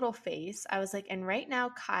made that little face, I was like, and right now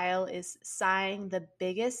Kyle is sighing the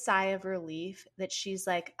biggest sigh of relief that she's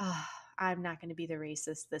like, oh, I'm not going to be the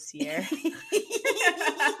racist this year.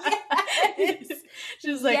 Yes.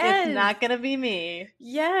 She's like, Yes. It's not going to be me.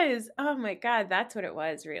 Yes. Oh my God. That's what it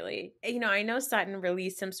was, really. You know, I know Sutton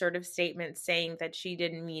released some sort of statement saying that she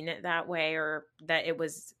didn't mean it that way or that it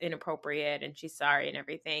was inappropriate and she's sorry and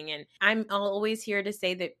everything. And I'm always here to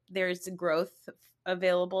say that there's growth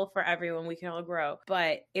available for everyone. We can all grow,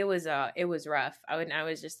 but it was rough. I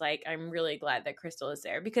was just like, I'm really glad that Crystal is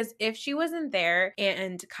there, because if she wasn't there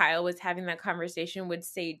and Kyle was having that conversation with,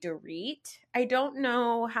 say, Dorit, I don't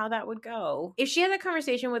know how that would go. If she had that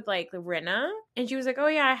conversation with like Rinna and she was like, oh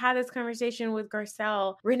yeah, I had this conversation with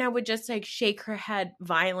Garcelle, Rinna would just like shake her head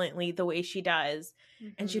violently the way she does.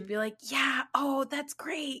 Mm-hmm. And she'd be like, yeah, oh, that's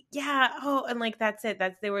great. Yeah. Oh, and like, that's it.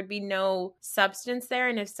 There would be no substance there.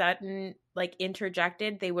 And if Sutton like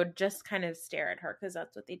interjected, they would just kind of stare at her, because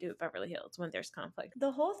that's what they do at Beverly Hills when there's conflict.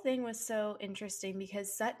 The whole thing was so interesting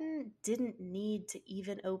because Sutton didn't need to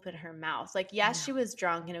even open her mouth. Like, yes, she was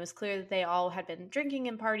drunk and it was clear that they all had been drinking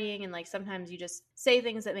and partying, and like sometimes you just say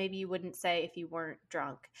things that maybe you wouldn't say if you weren't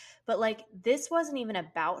drunk. But like this wasn't even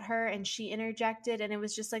about her, and she interjected, and it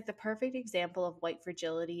was just like the perfect example of white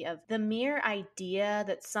fragility, of the mere idea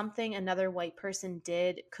that something another white person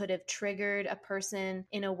did could have triggered a person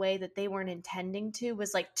in a way that they weren't intending to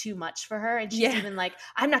was like too much for her. And she's even like,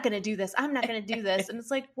 I'm not going to do this. I'm not going to do this. And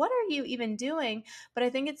it's like, what are you even doing? But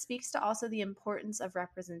I think it speaks to also the importance of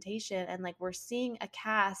representation. And like, we're seeing a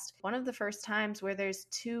cast, one of the first times where there's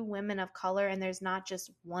two women of color and there's not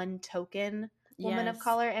just one token woman of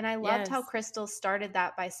color. And I loved how Crystal started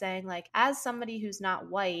that by saying, like, as somebody who's not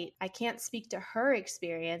white, I can't speak to her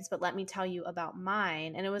experience, but let me tell you about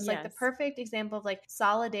mine. And it was like the perfect example of like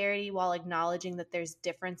solidarity while acknowledging that there's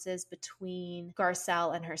differences between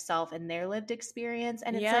Garcelle and herself and their lived experience.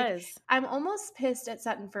 And it's like, I'm almost pissed at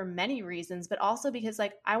Sutton for many reasons, but also because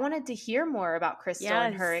like I wanted to hear more about Crystal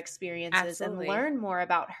and her experiences and learn more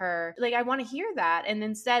about her. Like, I want to hear that. And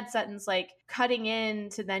instead Sutton's like cutting in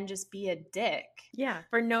to then just be a dick. Yeah,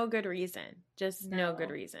 for no good reason. Just no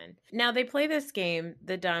good reason. Now, they play this game,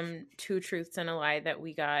 the dumb Two Truths and a Lie, that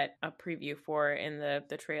we got a preview for in the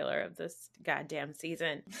trailer of this goddamn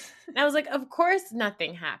season. And I was like, of course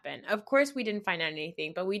nothing happened. Of course we didn't find out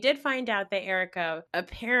anything. But we did find out that Erica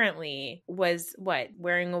apparently was,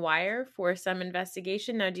 wearing a wire for some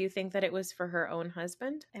investigation. Now, do you think that it was for her own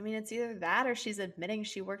husband? I mean, it's either that or she's admitting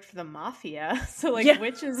she worked for the mafia. So, like,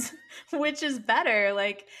 which is better?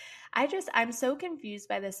 Like, I'm so confused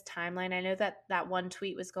by this timeline. I know that one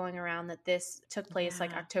tweet was going around that this took place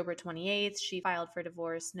like October 28th. She filed for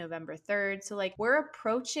divorce November 3rd. So like we're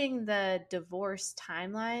approaching the divorce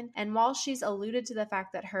timeline. And while she's alluded to the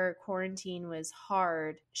fact that her quarantine was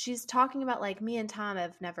hard, she's talking about like, me and Tom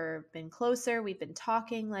have never been closer. We've been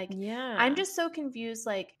talking. Like, I'm just so confused.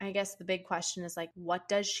 Like, I guess the big question is like, what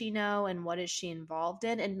does she know and what is she involved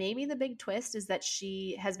in? And maybe the big twist is that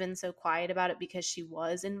she has been so quiet about it because she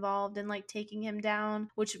was involved in like taking him down,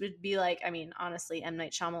 which would be like, I mean, honestly, M.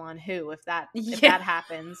 Night Shyamalan, if that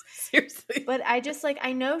happens. Seriously. But I just like,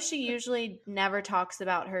 I know she usually never talks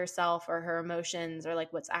about herself or her emotions or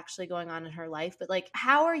like what's actually going on in her life, but like,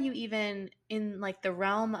 how are you even in like the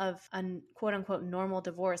realm of a quote unquote normal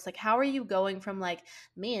divorce? Like, how are you going from like,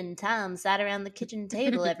 me and Tom sat around the kitchen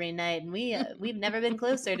table every night and we've never been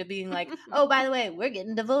closer, to being like, oh, by the way, we're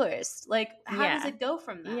getting divorced? Like, how does it go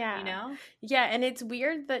from that? You know? Yeah. And it's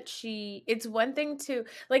weird that it's one thing to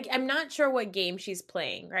like, I'm not sure what game she's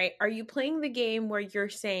playing, right? Are you playing the game where you're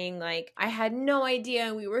saying like, I had no idea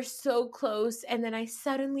and we were so close and then I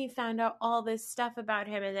suddenly found out all this stuff about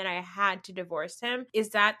him and then I had to divorce him? Is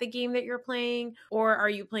that the game that you're playing? playing, or are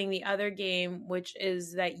you playing the other game, which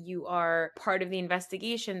is that you are part of the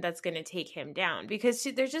investigation that's going to take him down? Because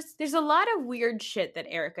there's a lot of weird shit that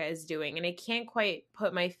Erica is doing, and I can't quite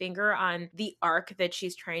put my finger on the arc that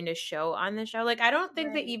she's trying to show on the show. Like, I don't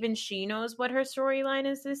think that even she knows what her storyline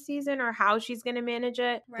is this season or how she's going to manage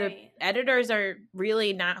it. Right. The editors are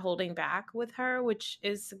really not holding back with her, which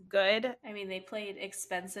is good. I mean, they played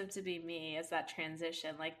Expensive to Be Me as that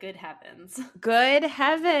transition. Like, good heavens. Good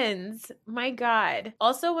heavens. My God.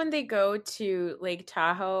 Also, when they go to Lake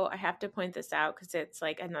Tahoe, I have to point this out because it's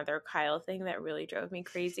like another Kyle thing that really drove me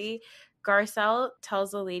crazy. Garcelle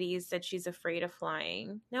tells the ladies that she's afraid of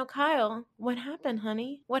flying. Now, Kyle, what happened,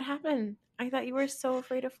 honey? What happened? I thought you were so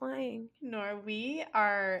afraid of flying. Nor, we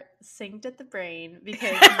are synced at the brain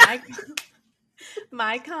because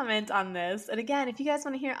my comment on this, and again, if you guys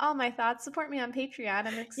want to hear all my thoughts, support me on Patreon.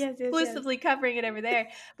 I'm exclusively covering it over there.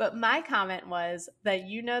 But my comment was that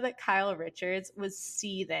that Kyle Richards was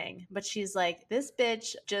seething, but she's like, this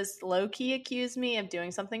bitch just low-key accused me of doing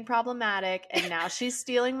something problematic, and now she's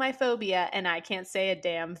stealing my phobia, and I can't say a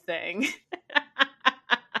damn thing.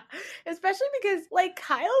 Especially because, like,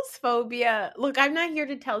 Kyle's phobia, look, I'm not here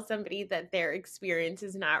to tell somebody that their experience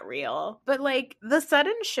is not real, but, like, the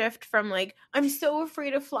sudden shift from, like, I'm so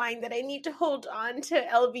afraid of flying that I need to hold on to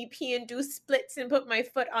LVP and do splits and put my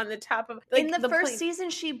foot on the top of, like, in the first season,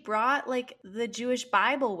 she brought, like, the Jewish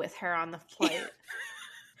Bible with her on the flight.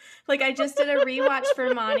 Like, I just did a rewatch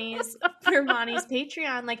for Monty's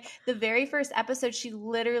Patreon. Like, the very first episode, she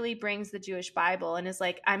literally brings the Jewish Bible and is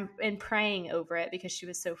like, I'm praying over it because she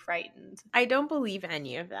was so frightened. I don't believe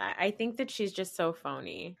any of that. I think that she's just so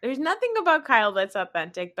phony. There's nothing about Kyle that's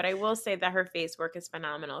authentic, but I will say that her face work is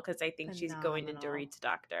phenomenal because I think she's going to Dorit's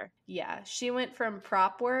doctor. Yeah, she went from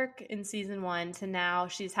prop work in season 1 to now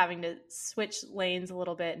she's having to switch lanes a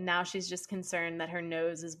little bit. Now she's just concerned that her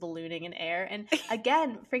nose is ballooning in air. And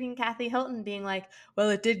again, freaking Kathy Hilton being like, well,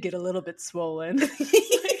 it did get a little bit swollen.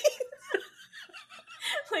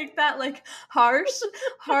 Like that, like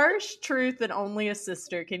harsh truth that only a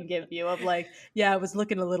sister can give you of like, yeah, I was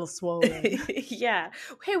looking a little swollen. Yeah.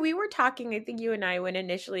 Hey, we were talking, I think you and I, when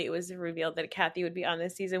initially it was revealed that Kathy would be on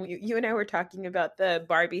this season, you and I were talking about the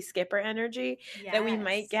Barbie Skipper energy that we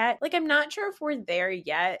might get. Like, I'm not sure if we're there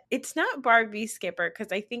yet. It's not Barbie Skipper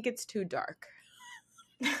because I think it's too dark.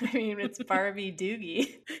 I mean, it's Barbie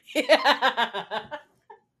Doogie. Yeah.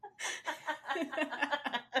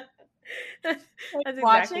 Like,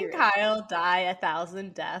 watching Kyle die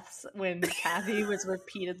 1,000 deaths when Kathy was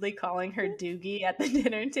repeatedly calling her Doogie at the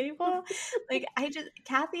dinner table. Like,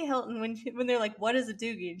 Kathy Hilton, when they're like, what is a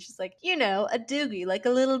Doogie? And she's like, a Doogie, like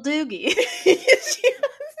a little Doogie. She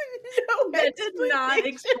doesn't know. That did not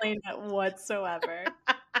explain that whatsoever.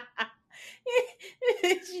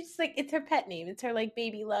 She's like, it's her pet name. It's her, like,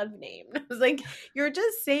 baby love name. I was like, you're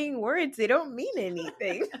just saying words. They don't mean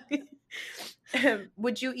anything.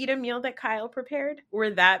 Would you eat a meal that Kyle prepared? Or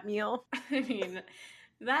that meal? I mean,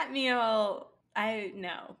 that meal,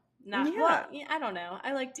 no. Not, yeah. Well, I don't know.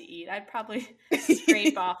 I like to eat. I'd probably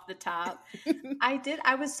scrape off the top.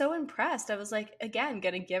 I was so impressed. I was like, again,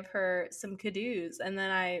 gonna give her some kudos. And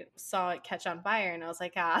then I saw it catch on fire and I was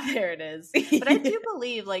like, there it is. But I do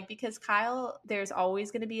believe, like, because Kyle, there's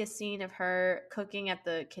always gonna be a scene of her cooking at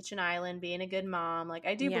the kitchen island, being a good mom. Like,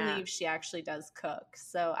 I do believe she actually does cook.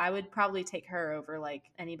 So I would probably take her over,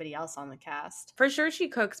 like, anybody else on the cast. For sure she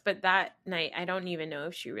cooks, but that night, I don't even know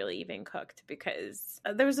if she really even cooked because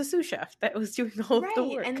there was a sous chef that was doing all of the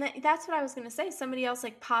work. And that's what I was going to say. Somebody else,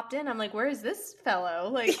 like, popped in. I'm like, where is this fellow?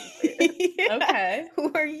 Like, okay.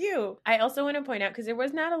 Who are you? I also want to point out, because there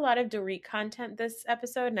was not a lot of Dorit content this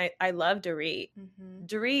episode, and I love Dorit. Mm-hmm.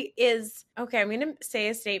 Dorit is, okay, I'm going to say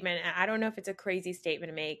a statement. I don't know if it's a crazy statement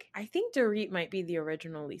to make. I think Dorit might be the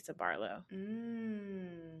original Lisa Barlow.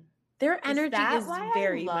 Their energy is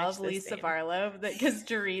very much the same. I love Lisa Barlow because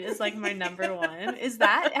Dorit is like my number one.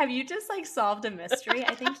 Have you just like solved a mystery?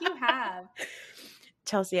 I think you have.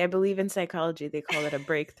 Chelsea, I believe in psychology. They call it a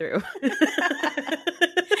breakthrough.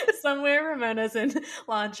 Somewhere Ramona's in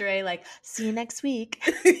lingerie like, see you next week.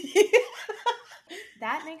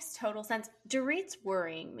 That makes total sense. Dorit's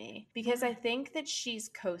worrying me because I think that she's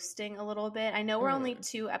coasting a little bit. I know we're only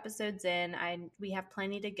 2 episodes in. We have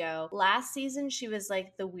plenty to go. Last season, she was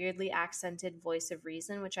like the weirdly accented voice of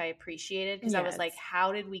reason, which I appreciated because I was like,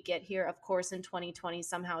 how did we get here? Of course, in 2020,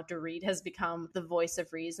 somehow Dorit has become the voice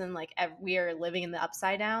of reason. Like, we are living in the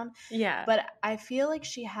upside down. Yeah. But I feel like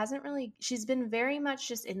she's been very much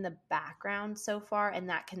just in the background so far, and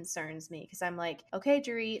that concerns me because I'm like, okay,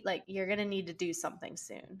 Dorit, like, you're going to need to do something anytime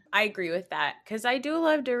soon. I agree with that because I do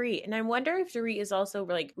love Dorit. And I wonder if Dorit is also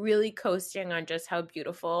like really coasting on just how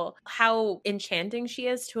beautiful, how enchanting she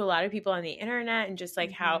is to a lot of people on the internet, and just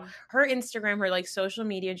like how her Instagram, her like social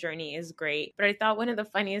media journey is great. But I thought one of the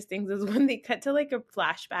funniest things was when they cut to like a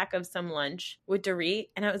flashback of some lunch with Dorit.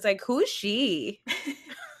 And I was like, who's she?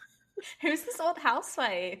 Who's this old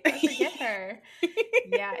housewife? I forget her.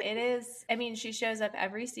 Yeah, it is. I mean, she shows up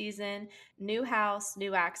every season, new house,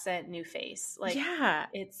 new accent, new face. Like, yeah,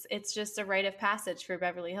 it's just a rite of passage for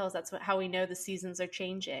Beverly Hills. That's how we know the seasons are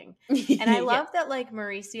changing. yeah. And I love that like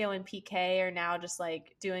Mauricio and PK are now just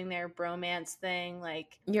like doing their bromance thing.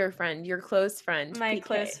 Like your friend, your close friend, my PK.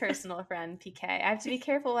 close personal friend PK. I have to be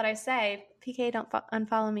careful what I say. PK, don't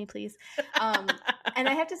unfollow me, please. And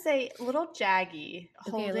I have to say, little Jaggy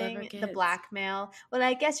holding the blackmail. Well,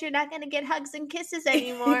 I guess you're not going to get hugs and kisses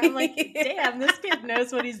anymore. I'm like, damn, this kid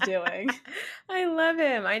knows what he's doing. I love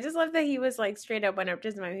him. I just love that he was like straight up went up to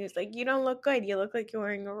his mom. He was like, you don't look good. You look like you're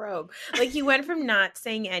wearing a robe. Like he went from not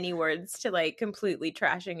saying any words to like completely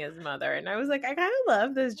trashing his mother. And I was like, I kind of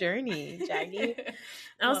love this journey, Jaggy.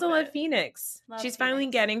 I also love Phoenix. She's finally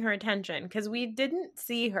getting her attention because we didn't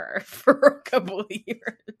see her for a couple of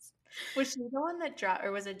years. Was she the one that dropped,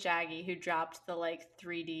 or was it Jaggy who dropped the like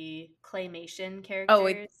 3D claymation characters? Oh,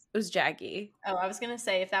 it was Jaggy. Oh, I was gonna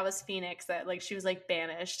say if that was Phoenix, that like she was like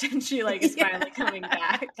banished and she like is finally coming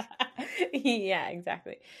back. Yeah,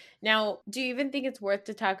 exactly. Now, do you even think it's worth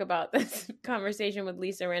to talk about this conversation with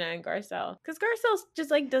Lisa Rinna and Garcelle? Because Garcelle just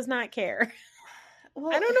like does not care.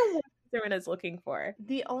 Well, I don't know what Rinna's looking for.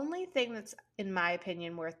 The only thing that's, in my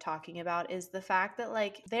opinion, worth talking about is the fact that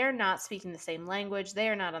like they're not speaking the same language, they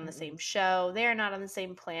are not on the same show, they are not on the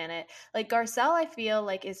same planet. Like Garcelle, I feel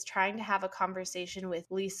like is trying to have a conversation with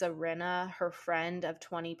Lisa Rinna, her friend of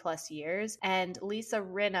 20 plus years, and Lisa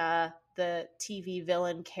Rinna, the TV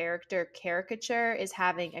villain character caricature, is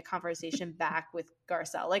having a conversation back with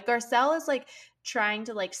Garcelle. Like Garcelle is like trying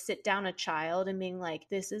to like sit down a child and being like,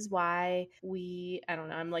 this is why I don't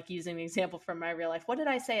know, I'm like using the example from my real life. What did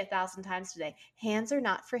I say 1,000 times today? Hands are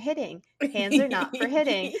not for hitting. Hands are not for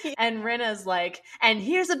hitting. And Rinna's like, and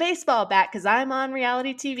here's a baseball bat because I'm on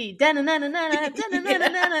reality TV.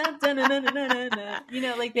 You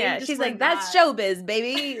know, like yeah, she's like, that's showbiz,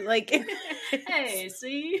 baby. Like, hey,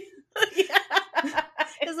 see?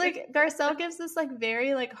 Because like Garcelle gives this like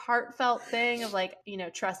very like heartfelt thing of like, you know,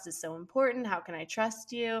 trust is so important. How can I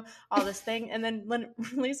trust you? All this thing. And then when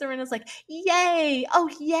Lisa Rinna's like, yay, oh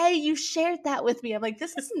yay, you shared that with me. I'm like,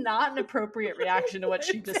 this is not an appropriate reaction to what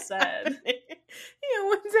she just said. Yeah,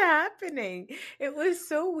 what's happening? It was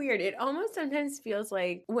so weird. It almost sometimes feels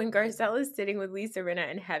like when Garcelle is sitting with Lisa Rinna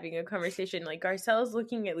and having a conversation, like Garcelle is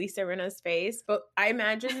looking at Lisa Rinna's face, but I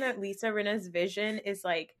imagine that Lisa Rinna's vision is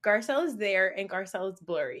like Garcelle is there and Garcelle is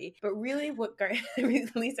blurry, but really what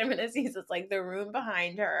Lisa Rinna sees is like the room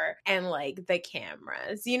behind her and like the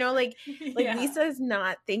cameras, you know, like yeah. Lisa is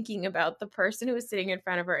not thinking about the person who is sitting in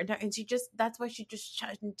front of her, and she just, that's why she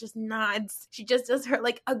just nods. She just does her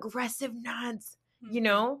like aggressive nods. You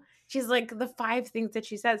know, she's like the 5 things that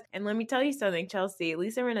she says. And let me tell you something, Chelsea.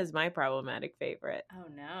 Lisa Rinna is my problematic favorite. Oh,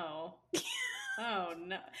 no. Oh,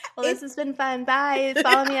 no. Well, this has been fun. Bye.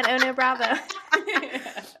 Follow me at Ono Bravo.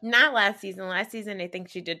 Not last season. Last season, I think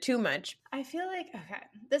she did too much. I feel like, okay,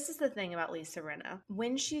 this is the thing about Lisa Rinna.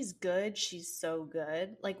 When she's good, she's so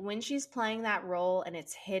good. Like, when she's playing that role and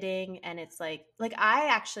it's hitting and it's like I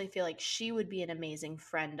actually feel like she would be an amazing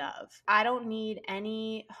friend of. I don't need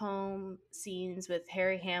any home scenes with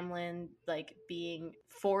Harry Hamlin, like, being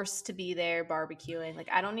forced to be there barbecuing. Like,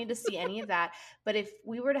 I don't need to see any of that. But if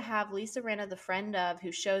we were to have Lisa Rinna, the friend of,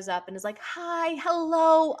 who shows up and is like, hi,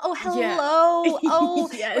 hello, oh, hello, yeah. Oh,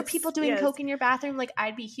 yes, were people doing coke in your bathroom? Like,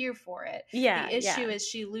 I'd be here for it. Yeah. The issue is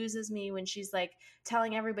she loses me when she's like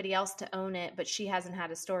telling everybody else to own it, but she hasn't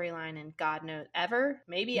had a storyline in God knows ever,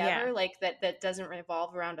 maybe ever, like that doesn't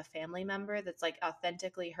revolve around a family member that's like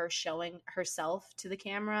authentically her showing herself to the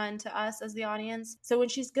camera and to us as the audience. So when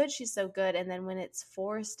she's good, she's so good. And then when it's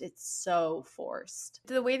forced, it's so forced.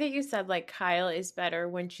 The way that you said like Kyle is better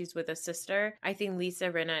when she's with a sister, I think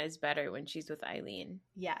Lisa Rinna is better when she's with Eileen.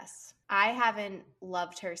 Yes. I haven't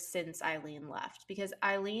loved her since Eileen left, because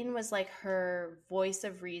Eileen was like her voice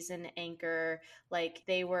of reason anchor. Like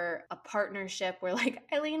they were a partnership where like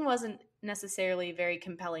Eileen wasn't necessarily very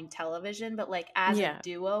compelling television, but like as a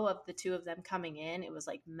duo of the two of them coming in, it was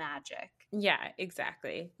like magic. Yeah,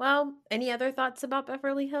 exactly. Well, any other thoughts about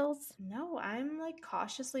Beverly Hills? No, I'm like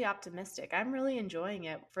cautiously optimistic. I'm really enjoying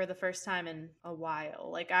it for the first time in a while.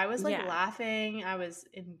 Like I was like laughing, I was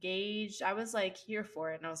engaged, I was like here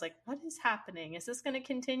for it, and I was like, what is happening? Is this going to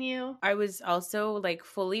continue? I was also like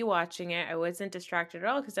fully watching it. I wasn't distracted at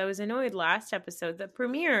all because I was annoyed last episode. The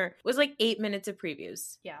premiere was like 8 minutes of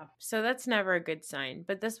previews. Yeah. So that's never a good sign.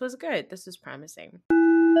 But this was good. This was promising.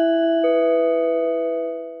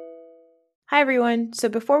 Hi, everyone. So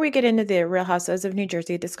before we get into the Real Housewives of New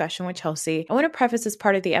Jersey discussion with Chelsea, I want to preface this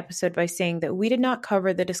part of the episode by saying that we did not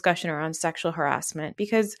cover the discussion around sexual harassment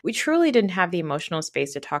because we truly didn't have the emotional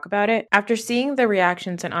space to talk about it. After seeing the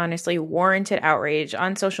reactions and honestly warranted outrage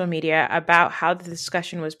on social media about how the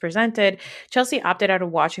discussion was presented, Chelsea opted out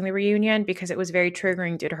of watching the reunion because it was very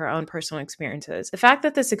triggering due to her own personal experiences. The fact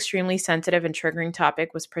that this extremely sensitive and triggering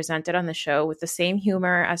topic was presented on the show with the same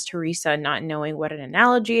humor as Teresa not knowing what an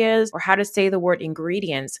analogy is or how to say the word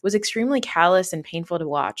ingredients was extremely callous and painful to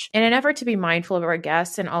watch. In an effort to be mindful of our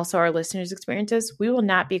guests and also our listeners' experiences, we will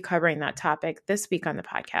not be covering that topic this week on the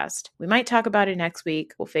podcast. We might talk about it next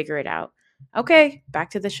week. We'll figure it out. Okay, back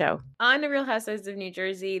to the show. On the Real Housewives of New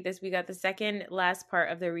Jersey, we got the second last part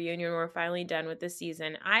of the reunion. We're finally done with the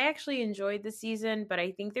season. I actually enjoyed the season, but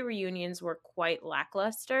I think the reunions were quite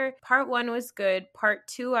lackluster. Part 1 was good. Part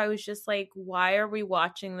 2, I was just like, why are we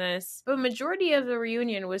watching this? But majority of the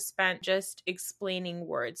reunion was spent just explaining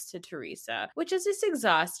words to Teresa, which is just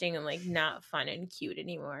exhausting and like not fun and cute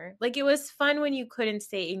anymore. Like it was fun when you couldn't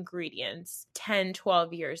say ingredients 10,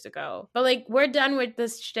 12 years ago. But like we're done with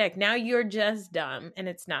this shtick. Now you're just dumb and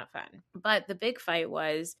it's not fun. But the big fight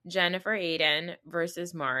was Jennifer Aiden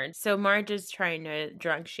versus Marge. So Marge is trying to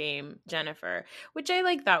drunk shame Jennifer, which I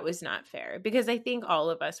like thought was not fair because I think all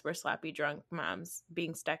of us were sloppy drunk moms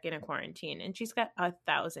being stuck in a quarantine and she's got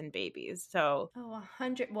 1,000 babies. So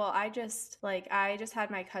 100. Well, I just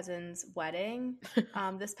had my cousin's wedding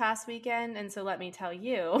this past weekend, and so let me tell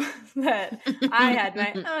you that I had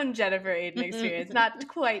my own Jennifer Aiden experience. Not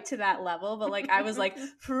quite to that level, but like I was like,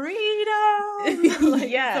 freedom. Like,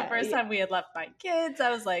 yeah, it's the first time we had left my kids.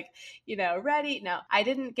 I was like, ready. No, I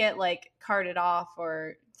didn't get like carted off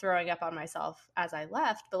or throwing up on myself as I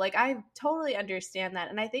left, but like I totally understand that.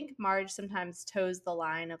 And I think Marge sometimes toes the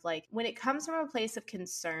line of like when it comes from a place of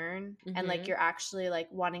concern and like you're actually like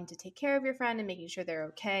wanting to take care of your friend and making sure they're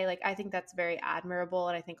okay, like I think that's very admirable.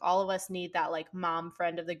 And I think all of us need that like mom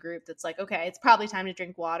friend of the group that's like, okay, it's probably time to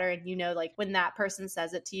drink water, and like when that person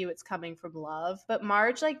says it to you, it's coming from love. But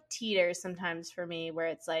Marge like teeters sometimes for me where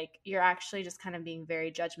it's like you're actually just kind of being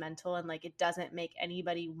very judgmental and like it doesn't make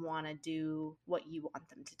anybody want to do what you want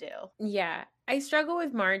them to do. Yeah. I struggle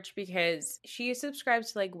with Marge because she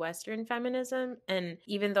subscribes to like Western feminism. And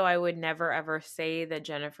even though I would never ever say that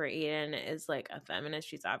Jennifer Aiden is like a feminist,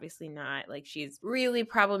 she's obviously not. Like she's really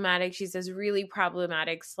problematic. She says really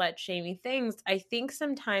problematic slut shaming things. I think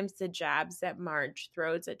sometimes the jabs that Marge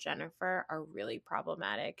throws at Jennifer are really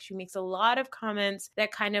problematic. She makes a lot of comments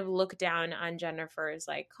that kind of look down on Jennifer's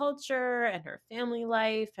like culture and her family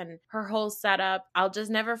life and her whole setup. I'll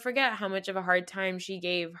just never forget how much of a hard time she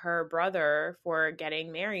gave her brother for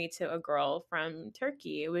getting married to a girl from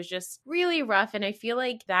Turkey. It was just really rough. And I feel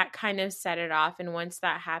like that kind of set it off. And once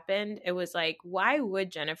that happened, it was like, why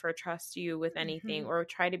would Jennifer trust you with anything or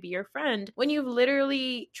try to be your friend when you've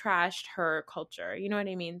literally trashed her culture? You know what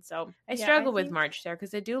I mean? So I struggle with Marge there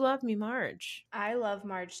because I do love me Marge. I love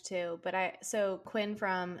Marge too. But so Quinn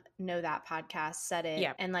from Know That podcast said it.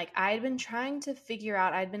 Yep. And like I'd been trying to figure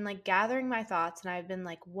out, I'd been like gathering my thoughts and I've been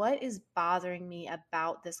like, what is bothering me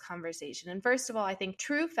about this conversation? And first of all, I think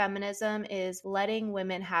true feminism is letting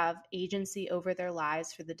women have agency over their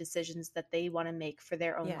lives for the decisions that they want to make for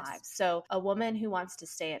their own lives. So a woman who wants to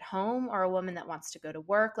stay at home or a woman that wants to go to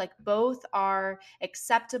work, like both are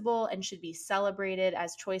acceptable and should be celebrated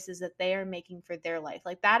as choices that they are making for their life.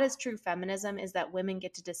 Like that is true feminism, is that women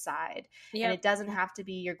get to decide. Yep. And it doesn't have to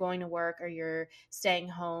be you're going to work or you're staying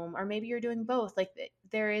home or maybe you're doing both. Like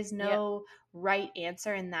there is no right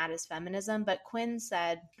answer, and that is feminism. But Quinn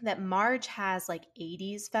said that Marge has like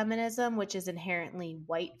 80s feminism, which is inherently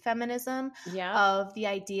white feminism, of the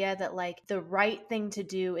idea that like the right thing to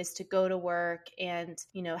do is to go to work and,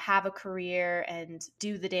 have a career and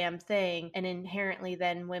do the damn thing. And inherently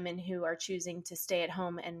then women who are choosing to stay at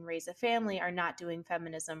home and raise a family are not doing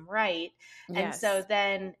feminism right. And so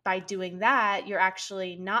then by doing that, you're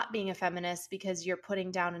actually not being a feminist because you're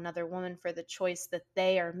putting down another woman for the choice that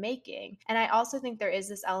they are making. And I also think there is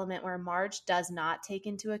this element where Marge does not take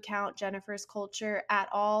into account Jennifer's culture at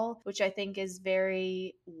all, which I think is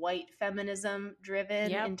very white feminism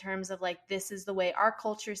driven in terms of like, this is the way our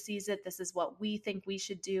culture sees it. This is what we think we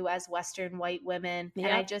should do as Western white women. And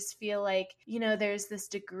I just feel like, you know, there's this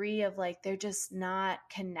degree of like, they're just not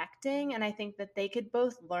connecting. And I think that they could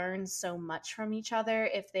both learn so much from each other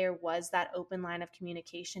if there was that open line of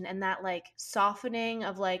communication and that like softening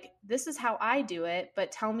of like, this is how I do it,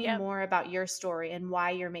 but tell me more about your story and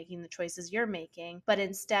why you're making the choices you're making. But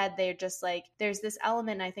instead they're just like, there's this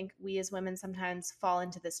element, I think we as women sometimes fall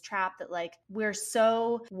into this trap that like, we're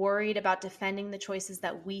so worried about defending the choices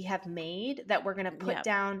that we have made that we're going to put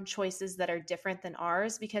down choices that are different than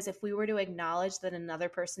ours. Because if we were to acknowledge that another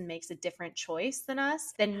person makes a different choice than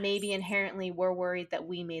us, then maybe inherently we're worried that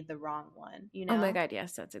we made the wrong one, you know? Oh my God,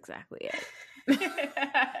 yes, that's exactly it.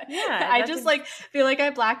 I just like feel like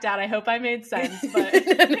I blacked out. I hope I made sense, but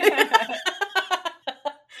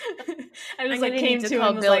I just like came to call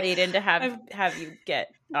and Bill was like, Aiden to have you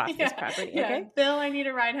get off this property. Okay, Bill, I need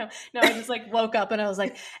a ride home. No, I just like woke up and I was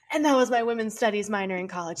like, and that was my women's studies minor in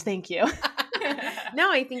college. Thank you. No,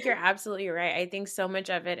 I think you're absolutely right. I think so much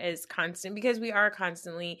of it is constant because we are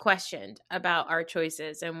constantly questioned about our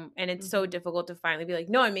choices, and it's so difficult to finally be like,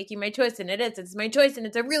 no, I'm making my choice and it's my choice and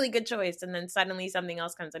it's a really good choice. And then suddenly something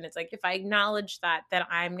else comes and it's like, if I acknowledge that, then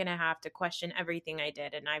I'm going to have to question everything I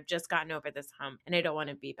did. And I've just gotten over this hump and I don't want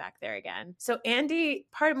to be back there again. So Andy,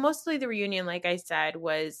 mostly the reunion, like I said,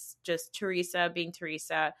 was just Teresa being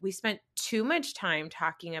Teresa. We spent too much time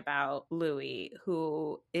talking about Louis,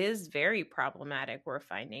 who is very problematic, we're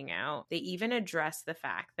finding out. They even address the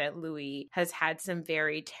fact that Louis has had some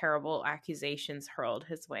very terrible accusations hurled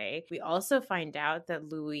his way. We also find out that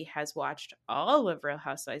Louis has watched all of Real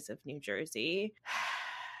Housewives of New Jersey.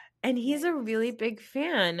 And he's a really big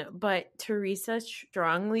fan, but Teresa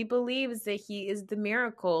strongly believes that he is the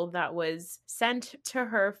miracle that was sent to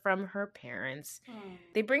her from her parents.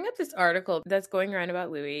 They bring up this article that's going around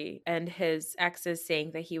about Louis and his exes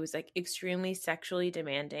saying that he was like extremely sexually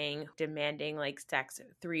demanding like sex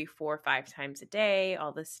 3, 4, 5 times a day,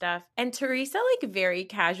 all this stuff. And Teresa like very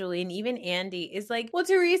casually, and even Andy is like, well,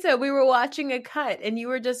 Teresa, we were watching a cut and you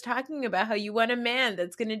were just talking about how you want a man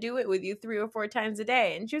that's going to do it with you 3 or 4 times a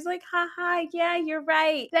day. And she was like, haha, yeah, you're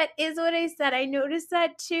right. That is what I said. I noticed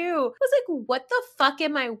that too. I was like, what the fuck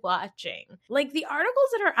am I watching? Like, the articles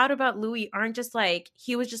that are out about Louis aren't just like,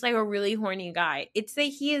 he was just like a really horny guy. It's that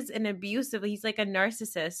he's like a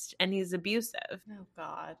narcissist and he's abusive. Oh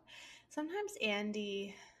God. Sometimes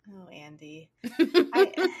Andy.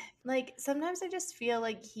 Sometimes I just feel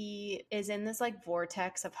like he is in this like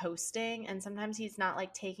vortex of hosting, and sometimes he's not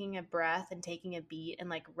like taking a breath and taking a beat and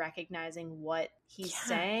like recognizing what he's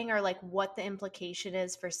saying or like what the implication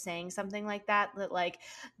is for saying something like that like,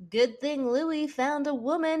 good thing Louis found a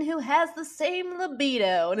woman who has the same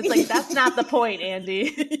libido. And it's like, that's not the point,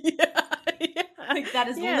 Andy. Like, that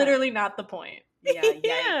is literally not the point. Yeah,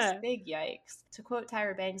 yikes. Big yikes. To quote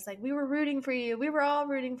Tyra Banks, like, we were rooting for you. We were all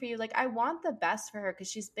rooting for you. Like, I want the best for her because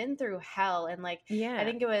she's been through hell. And like, I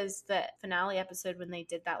think it was the finale episode when they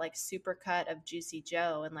did that like super cut of Juicy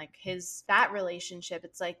Joe and like that relationship.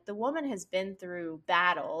 It's like the woman has been through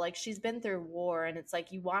battle. Like, she's been through war. And it's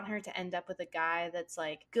like, you want her to end up with a guy that's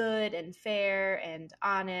like good and fair and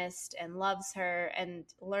honest and loves her, and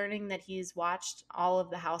learning that he's watched all of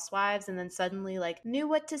the housewives and then suddenly like knew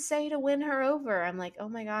what to say to win her over. I'm like, oh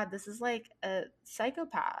my God, this is like a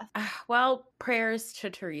psychopath. Well, prayers to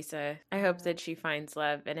Teresa. I hope that she finds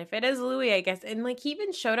love. And if it is Louis, I guess. And like, he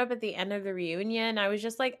even showed up at the end of the reunion. I was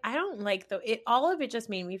just like, I don't like all of it just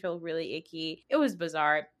made me feel really icky. It was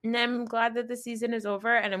bizarre. And I'm glad that the season is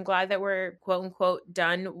over. And I'm glad that we're quote unquote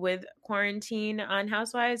done with quarantine on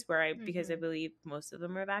Housewives, because I believe most of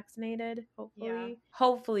them are vaccinated,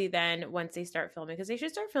 hopefully then once they start filming, because they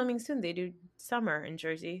should start filming soon. They do summer in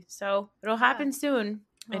Jersey, so it'll happen soon.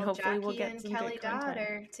 Well, and hopefully Jackie we'll get and some Kelly good content. Dodd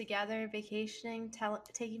are together vacationing,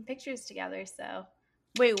 taking pictures together. So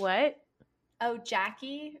wait, what? Oh,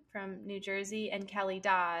 Jackie from New Jersey and Kelly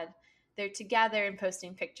Dodd, they're together and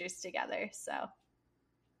posting pictures together. So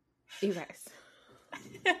you guys.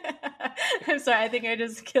 I'm sorry, I think I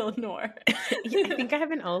just killed Noor. I think I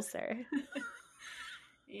have an ulcer.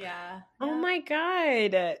 Yeah. Oh my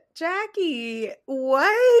God. Jackie,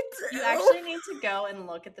 what? You actually need to go and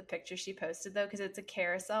look at the picture she posted, though, because it's a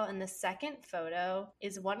carousel. And the second photo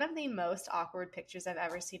is one of the most awkward pictures I've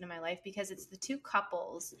ever seen in my life, because it's the two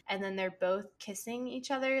couples and then they're both kissing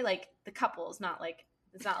each other. Like, the couples, it's not like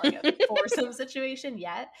a foursome situation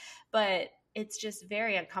yet, but it's just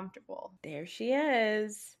very uncomfortable. There she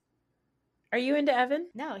is. Are you into Evan?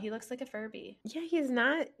 No, he looks like a Furby. Yeah, he's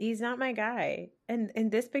not my guy. And in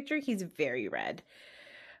this picture, he's very red.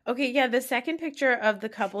 Okay, yeah, the second picture of the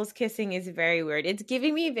couples kissing is very weird. It's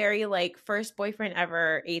giving me very like first boyfriend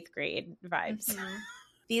ever, 8th grade vibes. Mhm.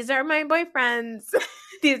 These are my boyfriends.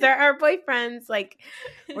 These are our boyfriends. Like,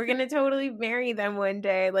 we're gonna totally marry them one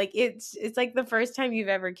day. Like, it's like the first time you've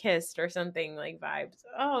ever kissed or something, like vibes.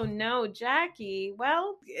 Oh no, Jackie.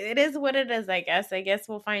 Well, it is what it is, I guess. I guess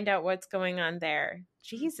we'll find out what's going on there.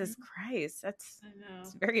 Jesus Christ, I know.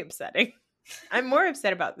 it's very upsetting. I'm more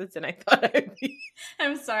upset about this than I thought I'd be.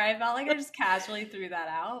 I'm sorry. I felt like I just casually threw that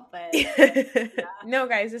out, but No,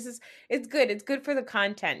 guys, it's good. It's good for the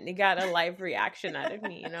content. You got a live reaction out of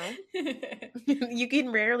me, you know? You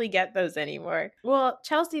can rarely get those anymore. Well,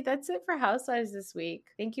 Chelsea, that's it for Housewives this week.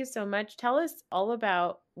 Thank you so much. Tell us all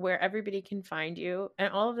about where everybody can find you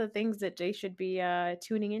and all of the things that they should be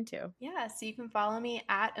tuning into. Yeah, so you can follow me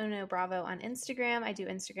at Ono Bravo on Instagram. I do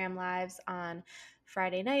Instagram lives on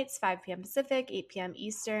Friday nights, 5 p.m. Pacific, 8 p.m.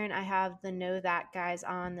 Eastern. I have the Know That guys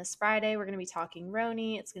on this Friday. We're going to be talking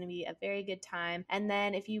Roni. It's going to be a very good time. And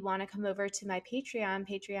then if you want to come over to my Patreon,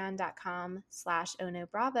 patreon.com/Ono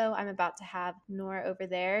Bravo, I'm about to have Nora over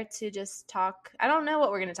there to just talk. I don't know what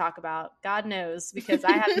we're going to talk about. God knows, because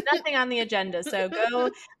I have nothing on the agenda. So go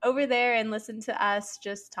over there and listen to us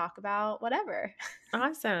just talk about whatever.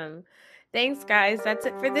 Awesome. Thanks, guys. That's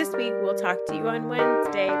it for this week. We'll talk to you on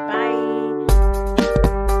Wednesday. Bye.